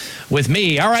show with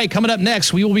me. All right, coming up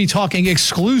next, we will be talking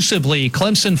exclusively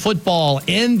Clemson football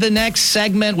in the next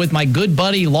segment with my good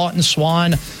buddy Lawton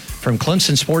Swann from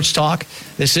Clemson Sports Talk.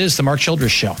 This is the Mark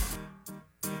Childress Show.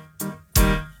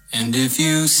 And if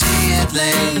you see it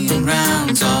laying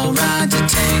around, it's all right to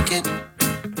take it.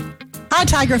 Hi,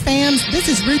 Tiger fans. This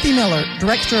is Ruthie Miller,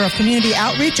 Director of Community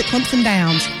Outreach at Clemson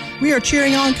Downs. We are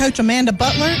cheering on Coach Amanda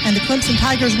Butler and the Clemson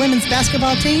Tigers women's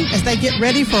basketball team as they get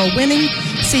ready for a winning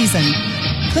season.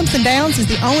 Clemson Downs is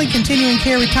the only continuing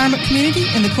care retirement community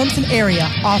in the Clemson area,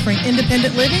 offering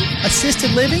independent living,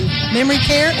 assisted living, memory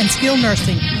care, and skilled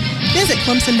nursing. Visit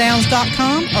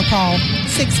ClemsonDowns.com or call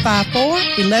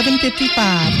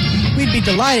 654-1155. We'd be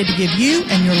delighted to give you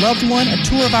and your loved one a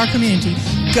tour of our community.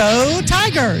 Go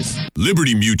Tigers!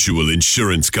 Liberty Mutual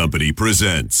Insurance Company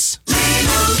presents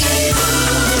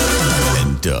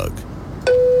and Doug.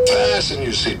 Fasten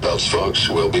your seatbelts, folks.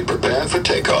 We'll be prepared for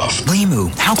takeoff.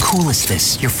 Limu, how cool is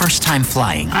this? Your first time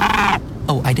flying.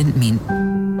 Oh, I didn't mean...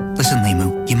 Listen,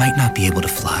 Limu, you might not be able to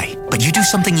fly, but you do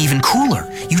something even cooler.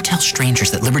 You tell strangers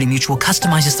that Liberty Mutual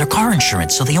customizes their car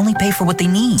insurance so they only pay for what they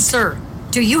need. Sir,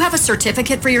 do you have a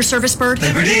certificate for your service bird?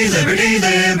 Liberty, liberty,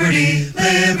 liberty,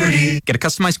 liberty. Get a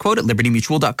customized quote at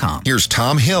libertymutual.com. Here's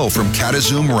Tom Hill from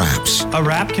Catazoom Wraps. A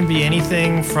wrap can be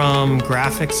anything from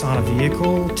graphics on a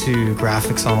vehicle to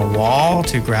graphics on a wall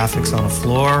to graphics on a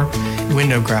floor,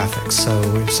 window graphics. So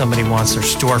if somebody wants their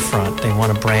storefront, they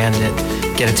want to brand it,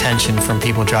 get attention from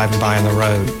people driving by on the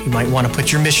road. You might want to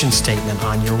put your mission statement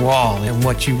on your wall and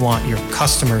what you want your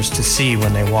customers to see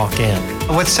when they walk in.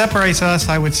 What separates us,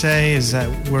 I would say, is that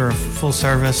we're a full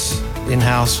service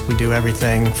in-house. We do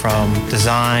everything from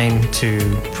design to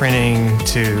printing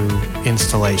to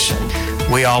installation.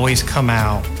 We always come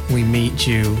out, we meet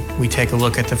you, we take a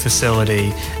look at the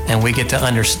facility, and we get to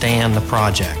understand the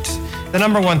project. The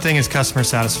number one thing is customer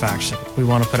satisfaction. We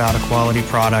want to put out a quality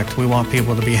product. We want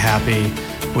people to be happy.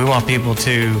 We want people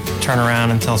to turn around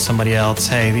and tell somebody else,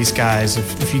 hey, these guys,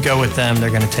 if you go with them,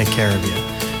 they're going to take care of you.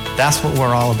 That's what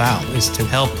we're all about, is to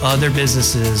help other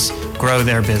businesses grow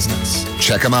their business.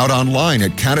 Check them out online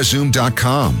at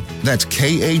Catazoom.com. That's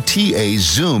K-A-T-A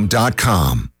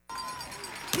Zoom.com.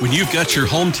 When you've got your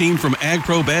home team from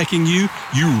AgPro backing you,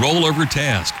 you roll over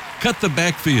task, cut the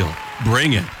backfield,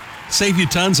 bring it. Save you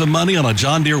tons of money on a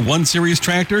John Deere 1 Series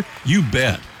tractor? You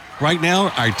bet. Right now,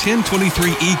 our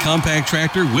 1023E compact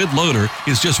tractor with loader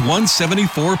is just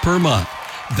 $174 per month.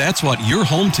 That's what your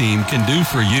home team can do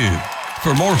for you.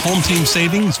 For more home team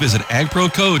savings, visit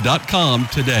agproco.com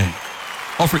today.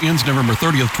 Offer ends November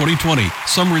 30th, 2020.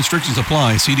 Some restrictions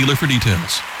apply. See dealer for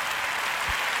details.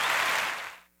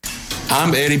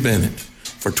 I'm Eddie Bennett.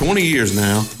 For 20 years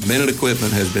now, Bennett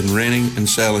Equipment has been renting and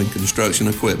selling construction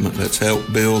equipment that's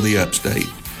helped build the upstate.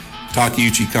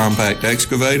 Takeuchi compact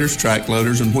excavators, track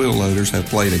loaders, and wheel loaders have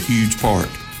played a huge part.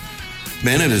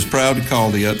 Bennett is proud to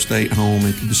call the upstate home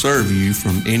and can serve you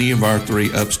from any of our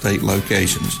 3 upstate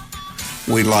locations.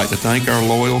 We'd like to thank our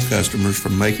loyal customers for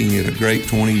making it a great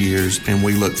 20 years, and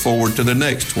we look forward to the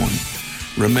next 20.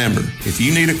 Remember, if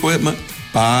you need equipment,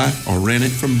 buy or rent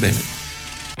it from Bennett.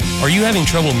 Are you having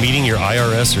trouble meeting your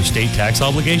IRS or state tax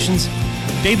obligations?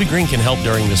 David Green can help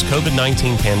during this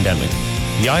COVID-19 pandemic.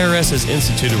 The IRS has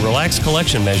instituted relaxed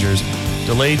collection measures,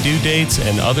 delayed due dates,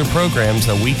 and other programs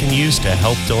that we can use to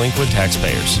help delinquent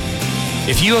taxpayers.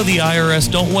 If you owe the IRS,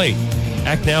 don't wait.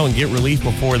 Act now and get relief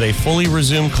before they fully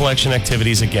resume collection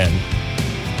activities again.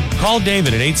 Call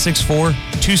David at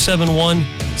 864-271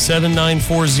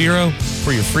 888-7940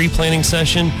 for your free planning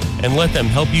session and let them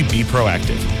help you be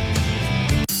proactive.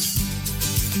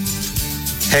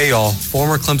 Hey y'all,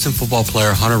 former Clemson football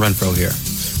player Hunter Renfro here.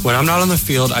 When I'm not on the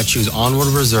field, I choose Onward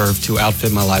Reserve to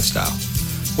outfit my lifestyle.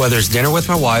 Whether it's dinner with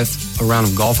my wife, a round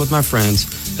of golf with my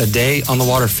friends, a day on the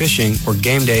water fishing, or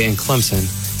game day in Clemson,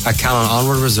 I count on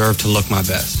Onward Reserve to look my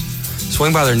best.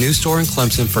 Swing by their new store in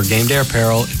Clemson for game day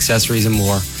apparel, accessories, and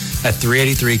more at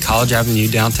 383 College Avenue,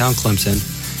 downtown Clemson,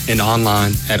 and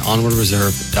online at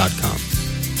onwardreserve.com.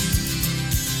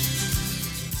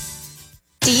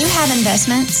 Do you have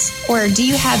investments, or do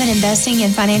you have an investing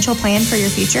and financial plan for your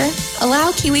future?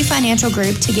 Allow Kiwi Financial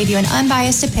Group to give you an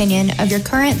unbiased opinion of your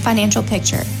current financial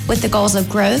picture. With the goals of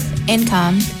growth,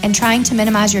 income, and trying to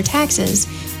minimize your taxes,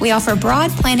 we offer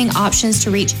broad planning options to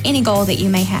reach any goal that you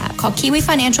may have. Call Kiwi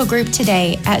Financial Group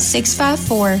today at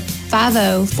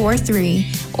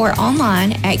 654-5043 or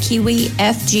online at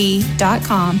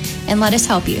kiwifg.com and let us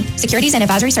help you. Securities and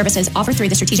advisory services offered through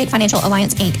the Strategic Financial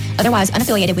Alliance, Inc., otherwise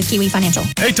unaffiliated with Kiwi Financial.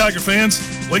 Hey, Tiger fans.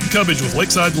 Lake Cubbage with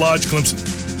Lakeside Lodge, Clemson.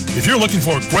 If you're looking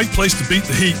for a great place to beat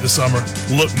the heat this summer,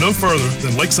 look no further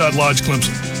than Lakeside Lodge,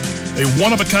 Clemson. A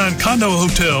one-of-a-kind condo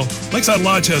hotel, Lakeside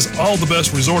Lodge has all the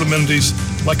best resort amenities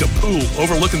like a pool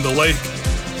overlooking the lake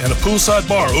and a poolside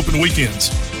bar open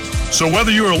weekends. So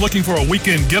whether you are looking for a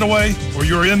weekend getaway or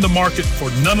you're in the market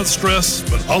for none of the stress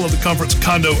but all of the comforts of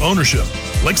condo ownership,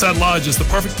 Lakeside Lodge is the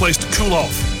perfect place to cool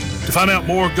off. To find out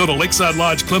more, go to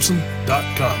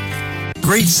lakesidedlodgeclemson.com.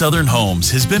 Great Southern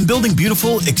Homes has been building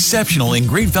beautiful, exceptional, and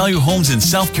great value homes in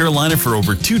South Carolina for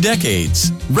over 2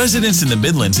 decades. Residents in the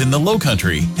Midlands and the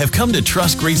Lowcountry have come to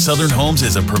trust Great Southern Homes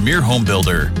as a premier home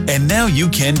builder. And now you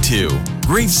can too.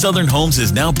 Great Southern Homes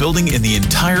is now building in the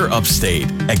entire upstate.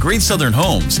 At Great Southern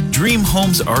Homes, dream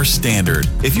homes are standard.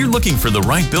 If you're looking for the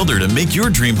right builder to make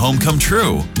your dream home come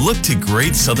true, look to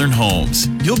Great Southern Homes.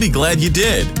 You'll be glad you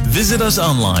did. Visit us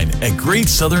online at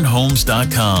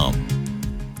greatsouthernhomes.com.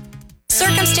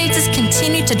 Circumstances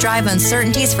continue to drive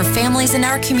uncertainties for families in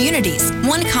our communities.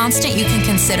 One constant you can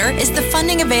consider is the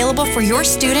funding available for your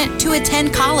student to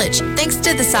attend college. Thanks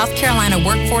to the South Carolina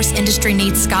Workforce Industry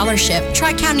Needs Scholarship,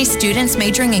 Tri-County students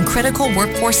majoring in critical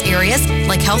workforce areas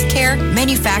like healthcare,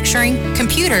 manufacturing,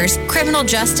 computers, criminal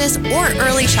justice, or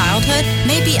early childhood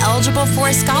may be eligible for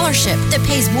a scholarship that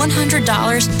pays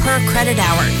 $100 per credit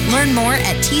hour. Learn more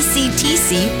at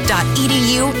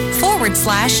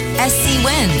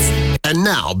tctc.edu/SCWins. And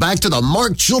now, back to the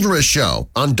Mark Childress Show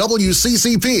on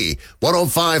WCCP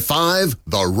 105.5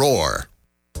 The Roar.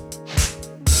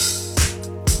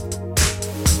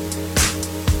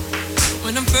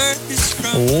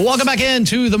 Welcome back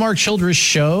into the Mark Childress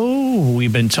Show.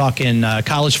 We've been talking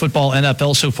college football,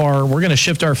 NFL so far. We're going to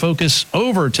shift our focus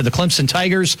over to the Clemson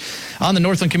Tigers. On the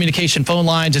Northland Communication phone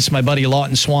lines, it's my buddy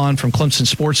Lawton Swann from Clemson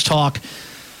Sports Talk.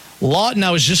 Lawton, I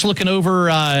was just looking over,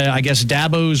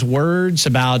 Dabo's words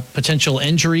about potential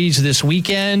injuries this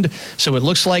weekend. So it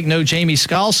looks like no Jamie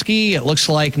Skalski. It looks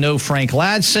like no Frank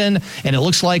Ladson. And it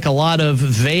looks like a lot of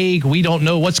vague, we don't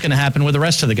know what's going to happen with the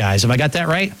rest of the guys. Have I got that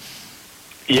right?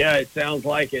 Yeah, it sounds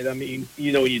like it. I mean,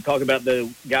 when you talk about the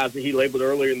guys that he labeled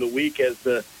earlier in the week as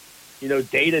the,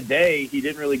 day-to-day, he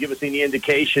didn't really give us any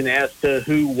indication as to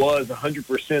who was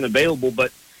 100% available,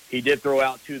 but he did throw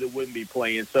out 2 that wouldn't be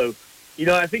playing. So,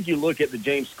 I think you look at the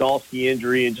James Skalski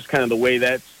injury and just kind of the way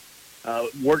that's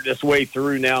worked its way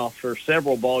through now for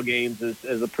several ball games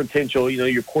as a potential,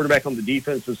 your quarterback on the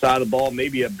defensive side of the ball,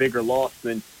 maybe a bigger loss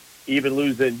than even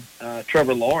losing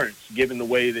Trevor Lawrence, given the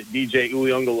way that DJ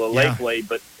Uiagalelei played.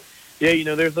 But,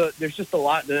 there's just a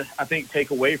lot to, I think,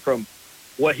 take away from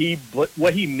what he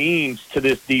means to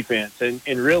this defense. And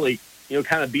really,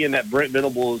 kind of being that Brent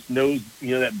Venables knows,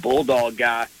 that bulldog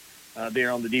guy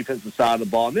there on the defensive side of the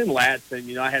ball. And then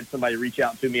Ladson, I had somebody reach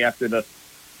out to me after the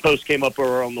post came up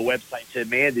over on the website and said,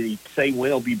 man, did he say when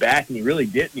he'll be back? And he really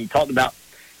didn't. He talked about,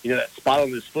 that spot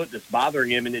on his foot that's bothering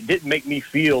him, and it didn't make me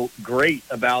feel great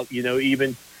about,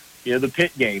 even, the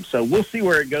Pitt game. So we'll see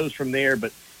where it goes from there.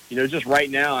 But, just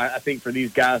right now, I think for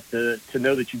these guys to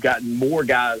know that you've gotten more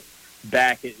guys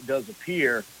back, it does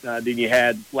appear, than you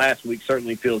had last week,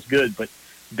 certainly feels good. But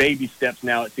baby steps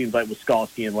now, it seems like, with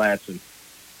Skalski and Ladson.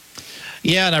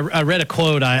 Yeah, and I read a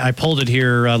quote. I pulled it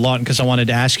here, Lawton, because I wanted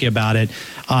to ask you about it.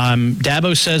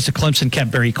 Dabo says that Clemson kept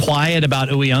very quiet about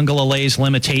Uiagalelei's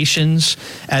limitations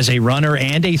as a runner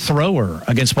and a thrower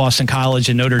against Boston College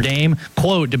and Notre Dame.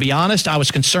 Quote, to be honest, I was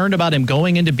concerned about him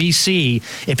going into BC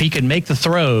if he could make the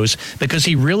throws because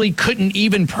he really couldn't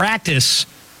even practice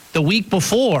the week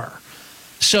before.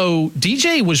 So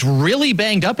DJ was really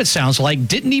banged up, it sounds like,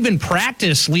 didn't even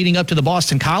practice leading up to the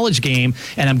Boston College game,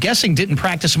 and I'm guessing didn't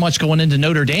practice much going into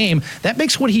Notre Dame. That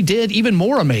makes what he did even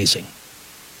more amazing.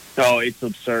 Oh, it's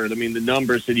absurd. I mean, the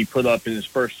numbers that he put up in his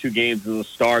first 2 games as a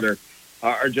starter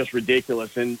are just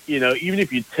ridiculous. And, even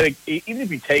if you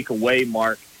take away,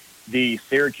 Mark, the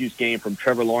Syracuse game from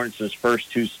Trevor Lawrence's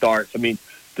first 2 starts, I mean,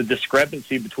 the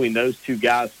discrepancy between those 2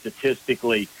 guys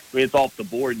statistically, I mean, it's off the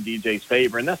board in DJ's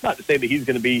favor. And that's not to say that he's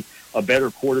going to be a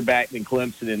better quarterback than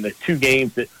Clemson. In the 2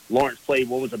 games that Lawrence played,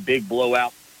 one was a big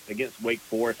blowout against Wake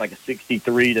Forest, like a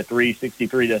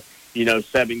 63-3,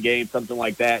 63-7 game, something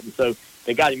like that. And so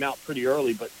they got him out pretty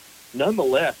early. But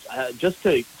nonetheless, just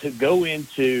to go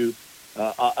into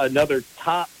another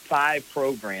top 5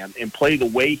 program and play the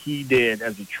way he did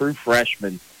as a true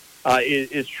freshman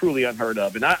is truly unheard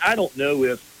of. And I don't know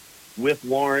if with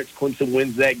Lawrence, Clemson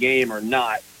wins that game or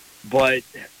not, but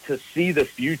to see the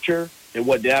future and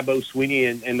what Dabo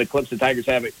Swinney and the Clemson Tigers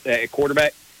have at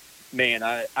quarterback, man,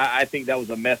 I think that was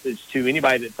a message to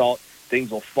anybody that thought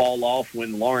things will fall off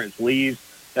when Lawrence leaves.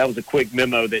 That was a quick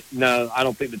memo that, no, I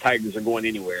don't think the Tigers are going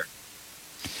anywhere.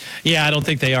 Yeah, I don't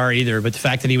think they are either, but the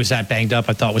fact that he was that banged up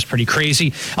I thought was pretty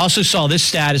crazy. I also saw this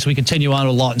stat as we continue on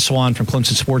with Lawton Swann from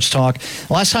Clemson Sports Talk.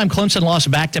 The last time Clemson lost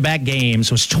back-to-back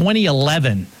games was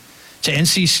 2011 to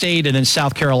NC State and then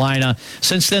South Carolina.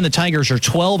 Since then, the Tigers are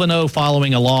 12-0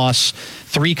 following a loss,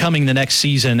 3 coming the next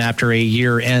season after a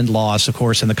year-end loss, of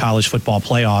course, in the college football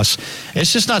playoffs.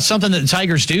 It's just not something that the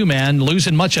Tigers do, man,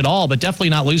 losing much at all, but definitely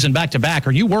not losing back-to-back.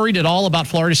 Are you worried at all about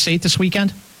Florida State this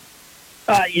weekend?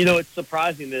 It's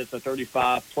surprising that it's a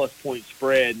 35-plus point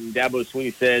spread. And Dabo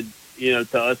Swinney said,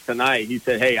 to us tonight, he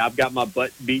said, hey, I've got my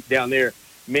butt beat down there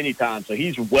many times. So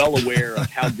he's well aware of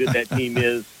how good that team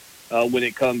is when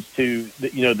it comes to,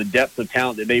 the depth of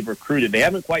talent that they've recruited. They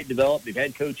haven't quite developed. They've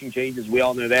had coaching changes. We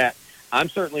all know that. I'm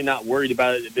certainly not worried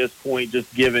about it at this point,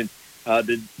 just given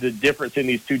the difference in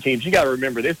these 2 teams. You got to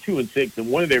remember, they're 2-6,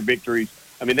 and one of their victories,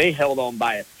 I mean, they held on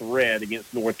by a thread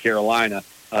against North Carolina.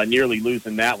 Nearly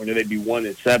losing that one. They'd be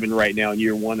 1-7 right now in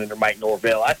year 1 under Mike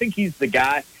Norvell. I think he's the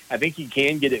guy. I think he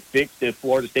can get it fixed if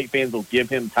Florida State fans will give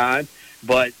him time.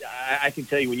 But I can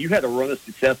tell you, when you had a run of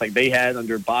success like they had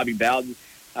under Bobby Bowden,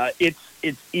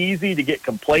 it's easy to get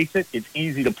complacent. It's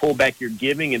easy to pull back your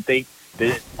giving and think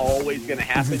that it's always going to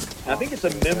happen. And I think it's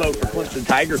a memo for Clemson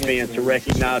Tiger fans to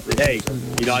recognize that, hey,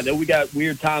 I know we got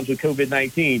weird times with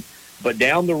COVID-19, but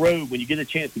down the road, when you get a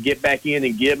chance to get back in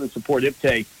and give and support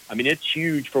IPTAY, I mean, it's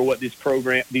huge for what these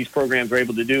programs are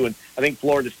able to do. And I think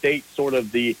Florida State sort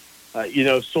of the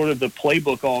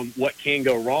playbook on what can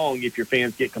go wrong if your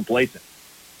fans get complacent.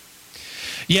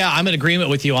 Yeah, I'm in agreement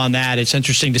with you on that. It's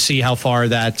interesting to see how far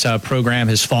that program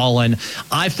has fallen.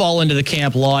 I fall into the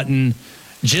camp, Lawton,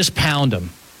 just pound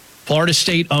them. Florida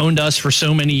State owned us for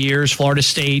so many years. Florida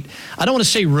State, I don't want to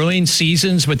say ruined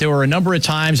seasons, but there were a number of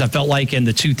times I felt like in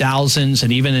the 2000s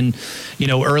and even in,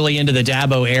 early into the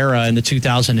Dabo era in the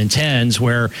 2010s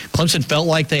where Clemson felt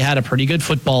like they had a pretty good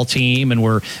football team and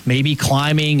were maybe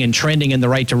climbing and trending in the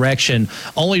right direction,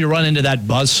 only to run into that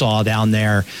buzzsaw down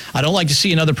there. I don't like to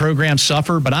see another program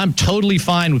suffer, but I'm totally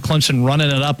fine with Clemson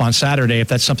running it up on Saturday if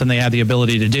that's something they have the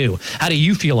ability to do. How do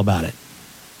you feel about it?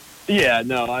 Yeah,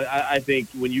 no, I think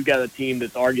when you got a team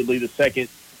that's arguably the second,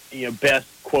 best,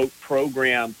 quote,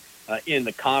 program in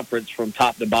the conference from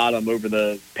top to bottom over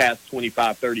the past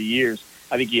 25, 30 years,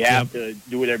 I think you have to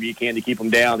do whatever you can to keep them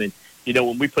down. And,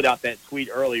 when we put out that tweet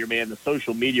earlier, man, the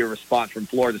social media response from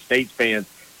Florida State fans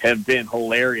have been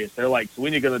hilarious. They're like,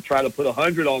 Swinney's going to try to put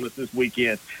 100 on us this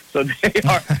weekend. So they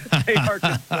are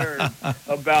concerned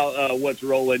about what's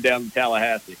rolling down to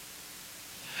Tallahassee.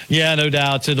 Yeah, no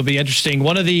doubt. It'll be interesting.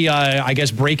 One of the,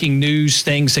 breaking news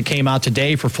things that came out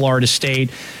today for Florida State,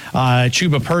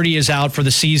 Chuba Purdy is out for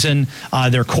the season,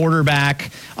 their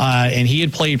quarterback, and he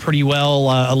had played pretty well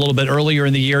a little bit earlier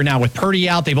in the year. Now, with Purdy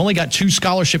out, they've only got 2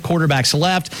 scholarship quarterbacks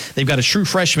left. They've got a true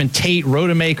freshman, Tate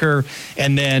Rodemaker,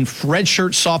 and then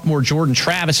redshirt sophomore Jordan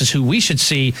Travis is who we should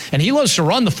see, and he loves to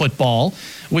run the football,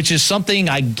 which is something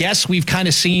I guess we've kind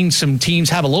of seen some teams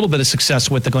have a little bit of success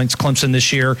with against Clemson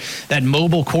this year, that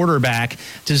mobile quarterback.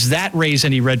 Does that raise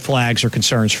any red flags or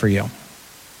concerns for you?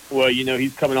 Well,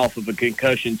 he's coming off of a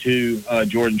concussion too,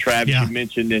 Jordan Travis, you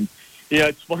mentioned. And,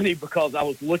 it's funny because I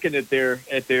was looking at their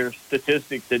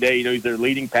statistics today. He's their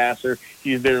leading passer.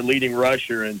 He's their leading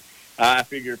rusher. And I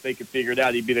figure if they could figure it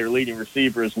out, he'd be their leading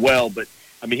receiver as well. But,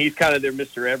 I mean, he's kind of their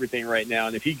Mr. Everything right now.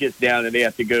 And if he gets down and they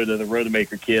have to go to the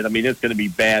Rodemaker kid, I mean, it's going to be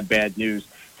bad news.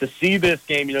 To see this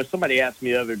game, somebody asked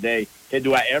me the other day, hey,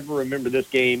 do I ever remember this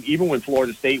game, even when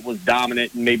Florida State was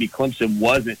dominant and maybe Clemson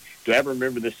wasn't, do I ever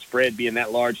remember this spread being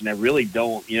that large? And I really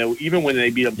don't. Even when they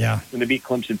beat them, when they beat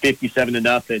Clemson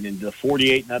 57-0 and the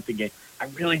 48-0 game, I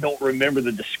really don't remember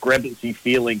the discrepancy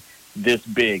feeling this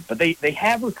big. But they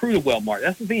have recruited well, Mark.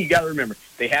 That's the thing you got to remember.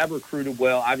 They have recruited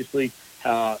well. Obviously,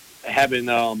 having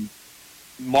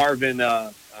Marvin,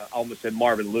 I almost said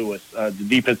Marvin Lewis, the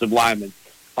defensive lineman,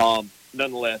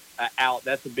 nonetheless, out.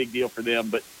 That's a big deal for them.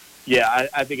 But, yeah,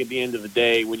 I think at the end of the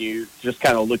day, when you just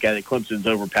kind of look at it, Clemson's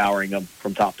overpowering them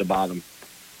from top to bottom.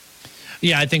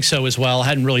 Yeah, I think so as well. I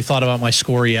hadn't really thought about my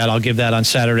score yet. I'll give that on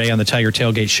Saturday on the Tiger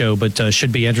Tailgate Show, but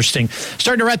should be interesting.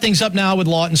 Starting to wrap things up now with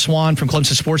Lawton Swann from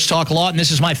Clemson Sports Talk. Lawton,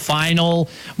 this is my final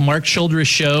Mark Childress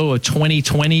show of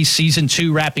 2020, Season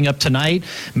 2 wrapping up tonight,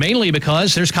 mainly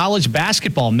because there's college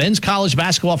basketball, men's college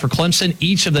basketball for Clemson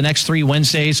each of the next 3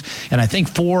 Wednesdays, and I think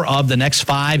 4 of the next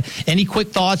 5. Any quick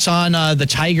thoughts on the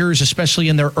Tigers, especially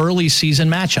in their early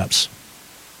season matchups?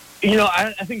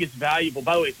 I think it's valuable.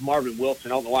 By the way, it's Marvin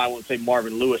Wilson. I don't know why I won't say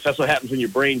Marvin Lewis. That's what happens when your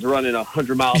brain's running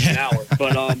 100 miles an hour.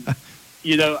 But,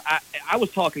 I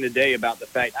was talking today about the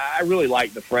fact I really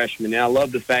like the freshmen. And I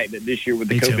love the fact that this year with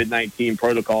the COVID-19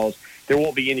 protocols, there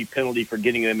won't be any penalty for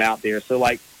getting them out there. So,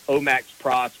 like Omax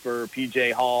Prosper,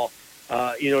 P.J. Hall,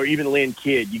 or even Lynn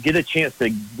Kidd, you get a chance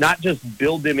to not just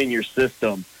build them in your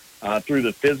system through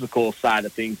the physical side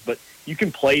of things, but you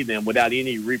can play them without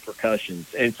any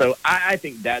repercussions. And so I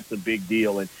think that's a big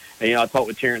deal. And I talked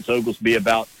with Terrence Oglesby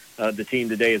about the team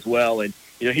today as well. And,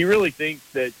 he really thinks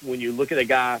that when you look at a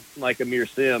guy like Amir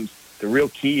Sims, the real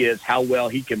key is how well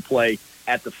he can play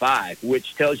at the 5,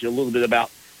 which tells you a little bit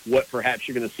about what perhaps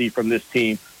you're going to see from this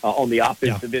team on the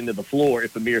offensive end of the floor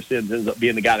if Amir Sims ends up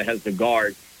being the guy that has to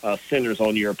guard centers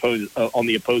on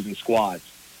the opposing squads.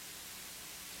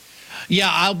 Yeah,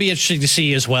 I'll be interested to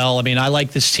see as well. I mean, I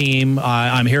like this team.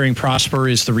 I'm hearing Prosper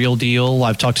is the real deal.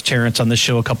 I've talked to Terrence on this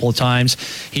show a couple of times.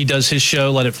 He does his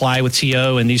show, Let It Fly with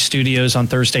T.O. in these studios on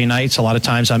Thursday nights. A lot of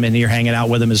times I'm in here hanging out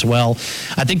with him as well.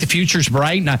 I think the future's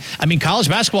bright. And college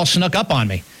basketball snuck up on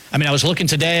me. I was looking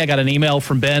today. I got an email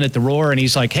from Ben at the Roar, and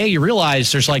he's like, hey, you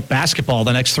realize there's basketball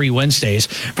the next 3 Wednesdays.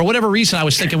 For whatever reason, I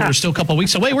was thinking we were still a couple of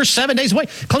weeks away. We're 7 days away.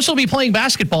 Clemson will be playing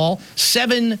basketball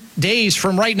 7 days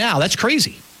from right now. That's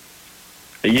crazy.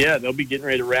 Yeah, they'll be getting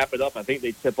ready to wrap it up. I think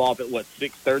they tip off at,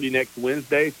 6:30 next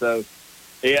Wednesday. So,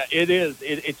 yeah, it is.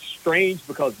 It's strange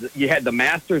because you had the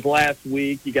Masters last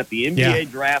week. You got the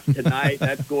NBA draft tonight.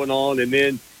 That's going on. And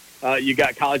then you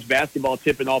got college basketball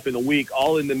tipping off in a week,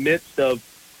 all in the midst of,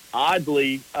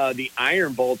 oddly, the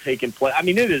Iron Bowl taking place.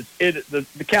 The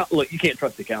count. Look, you can't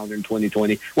trust the calendar in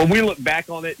 2020. When we look back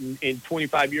on it in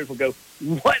 25 years, we'll go,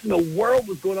 what in the world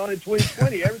was going on in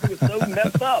 2020? Everything was so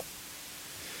messed up.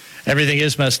 Everything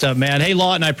is messed up, man. Hey,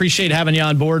 Lawton, I appreciate having you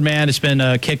on board, man. It's been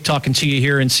a kick talking to you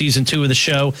here in Season 2 of the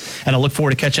show, and I look forward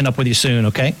to catching up with you soon,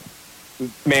 okay?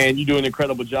 Man, you do an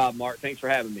incredible job, Mark. Thanks for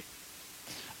having me.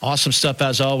 Awesome stuff,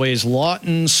 as always.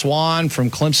 Lawton Swann from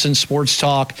Clemson Sports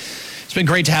Talk. It's been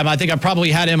great to have him. I think I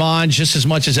probably had him on just as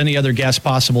much as any other guest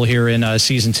possible here in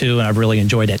Season 2, and I've really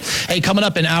enjoyed it. Hey, coming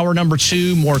up in hour number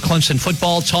 2, more Clemson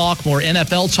football talk, more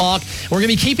NFL talk. We're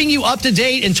going to be keeping you up to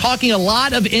date and talking a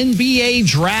lot of NBA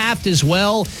draft as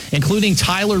well, including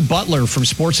Tyler Butler from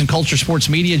Sports and Culture Sports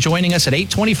Media joining us at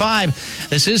 8:25.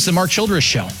 This is the Mark Childress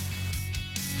Show.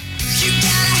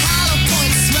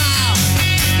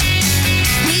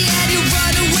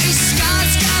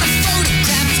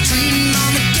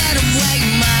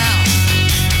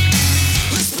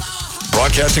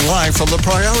 Broadcasting live from the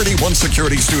Priority One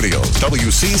Security Studios,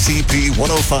 WCCP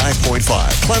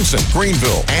 105.5, Clemson,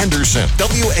 Greenville, Anderson,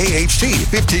 WAHT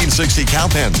 1560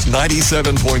 Cowpens,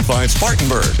 97.5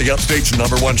 Spartanburg, the Upstate's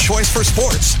 #1 choice for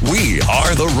sports. We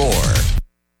are the Roar.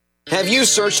 Have you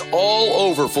searched all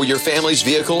over for your family's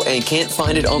vehicle and can't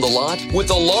find it on the lot? With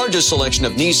the largest selection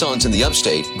of Nissans in the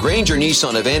Upstate, Granger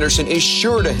Nissan of Anderson is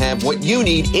sure to have what you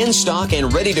need in stock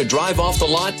and ready to drive off the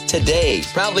lot today.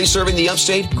 Proudly serving the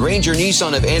Upstate, Granger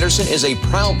Nissan of Anderson is a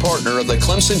proud partner of the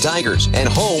Clemson Tigers and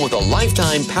home with a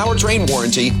lifetime powertrain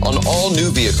warranty on all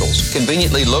new vehicles.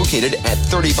 Conveniently located at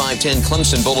 3510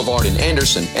 Clemson Boulevard in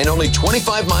Anderson and only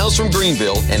 25 miles from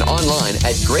Greenville and online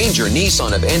at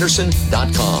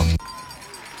GrangerNissanOfAnderson.com.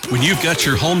 When you've got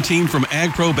your home team from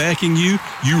AgPro backing you,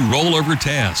 you roll over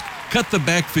task, cut the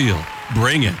backfield,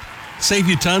 bring it. Save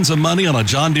you tons of money on a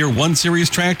John Deere 1 Series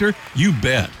tractor? You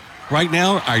bet. Right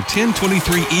now, our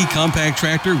 1023E compact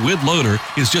tractor with loader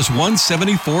is just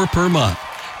 $174 per month.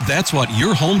 That's what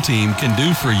your home team can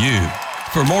do for you.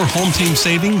 For more home team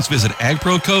savings, visit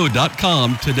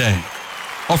agproco.com today.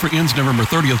 Offer ends November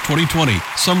 30th, 2020.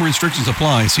 Some restrictions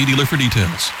apply. See dealer for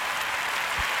details.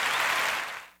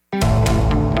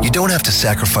 You don't have to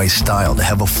sacrifice style to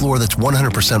have a floor that's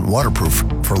 100% waterproof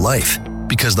for life.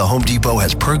 Because the Home Depot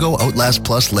has Pergo Outlast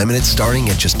Plus Limited starting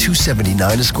at just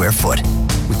 $279 a square foot.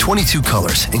 With 22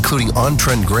 colors, including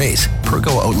on-trend grays,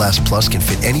 Pergo Outlast Plus can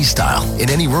fit any style, in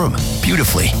any room,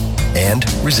 beautifully, and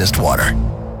resist water.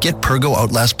 Get Pergo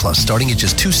Outlast Plus starting at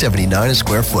just $279 a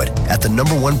square foot at the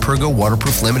 #1 Pergo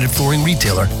waterproof limited flooring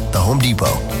retailer, the Home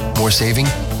Depot. More saving,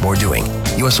 more doing.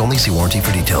 U.S. only. See warranty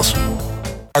for details.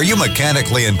 Are you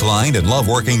mechanically inclined and love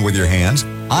working with your hands?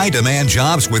 High-demand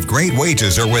jobs with great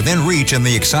wages are within reach in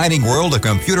the exciting world of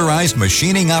computerized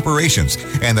machining operations,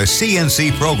 and the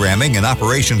CNC Programming and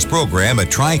Operations program at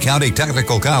Tri-County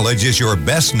Technical College is your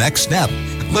best next step.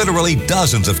 Literally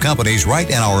dozens of companies right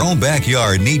in our own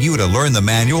backyard need you to learn the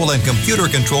manual and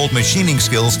computer-controlled machining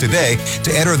skills today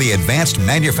to enter the advanced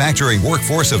manufacturing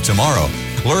workforce of tomorrow.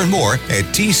 Learn more at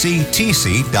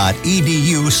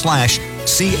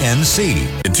tctc.edu/CNC.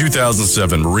 In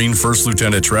 2007, Marine First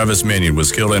Lieutenant Travis Manion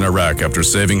was killed in Iraq after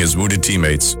saving his wounded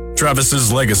teammates.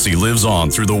 Travis's legacy lives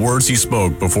on through the words he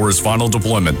spoke before his final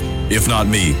deployment. If not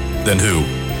me, then who?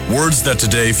 Words that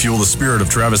today fuel the spirit of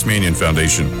Travis Manion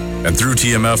Foundation. And through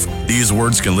TMF, these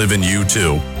words can live in you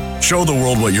too. Show the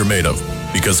world what you're made of,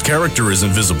 because character is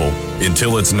invisible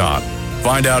until it's not.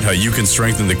 Find out how you can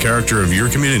strengthen the character of your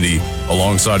community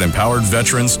alongside empowered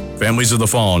veterans, families of the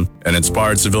fallen, and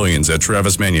inspired civilians at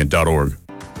travismanion.org.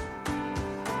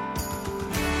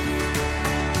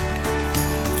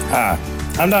 Hi,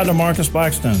 I'm Dr. Marcus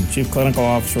Blackstone, Chief Clinical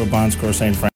Officer of Bond Score St. Francis.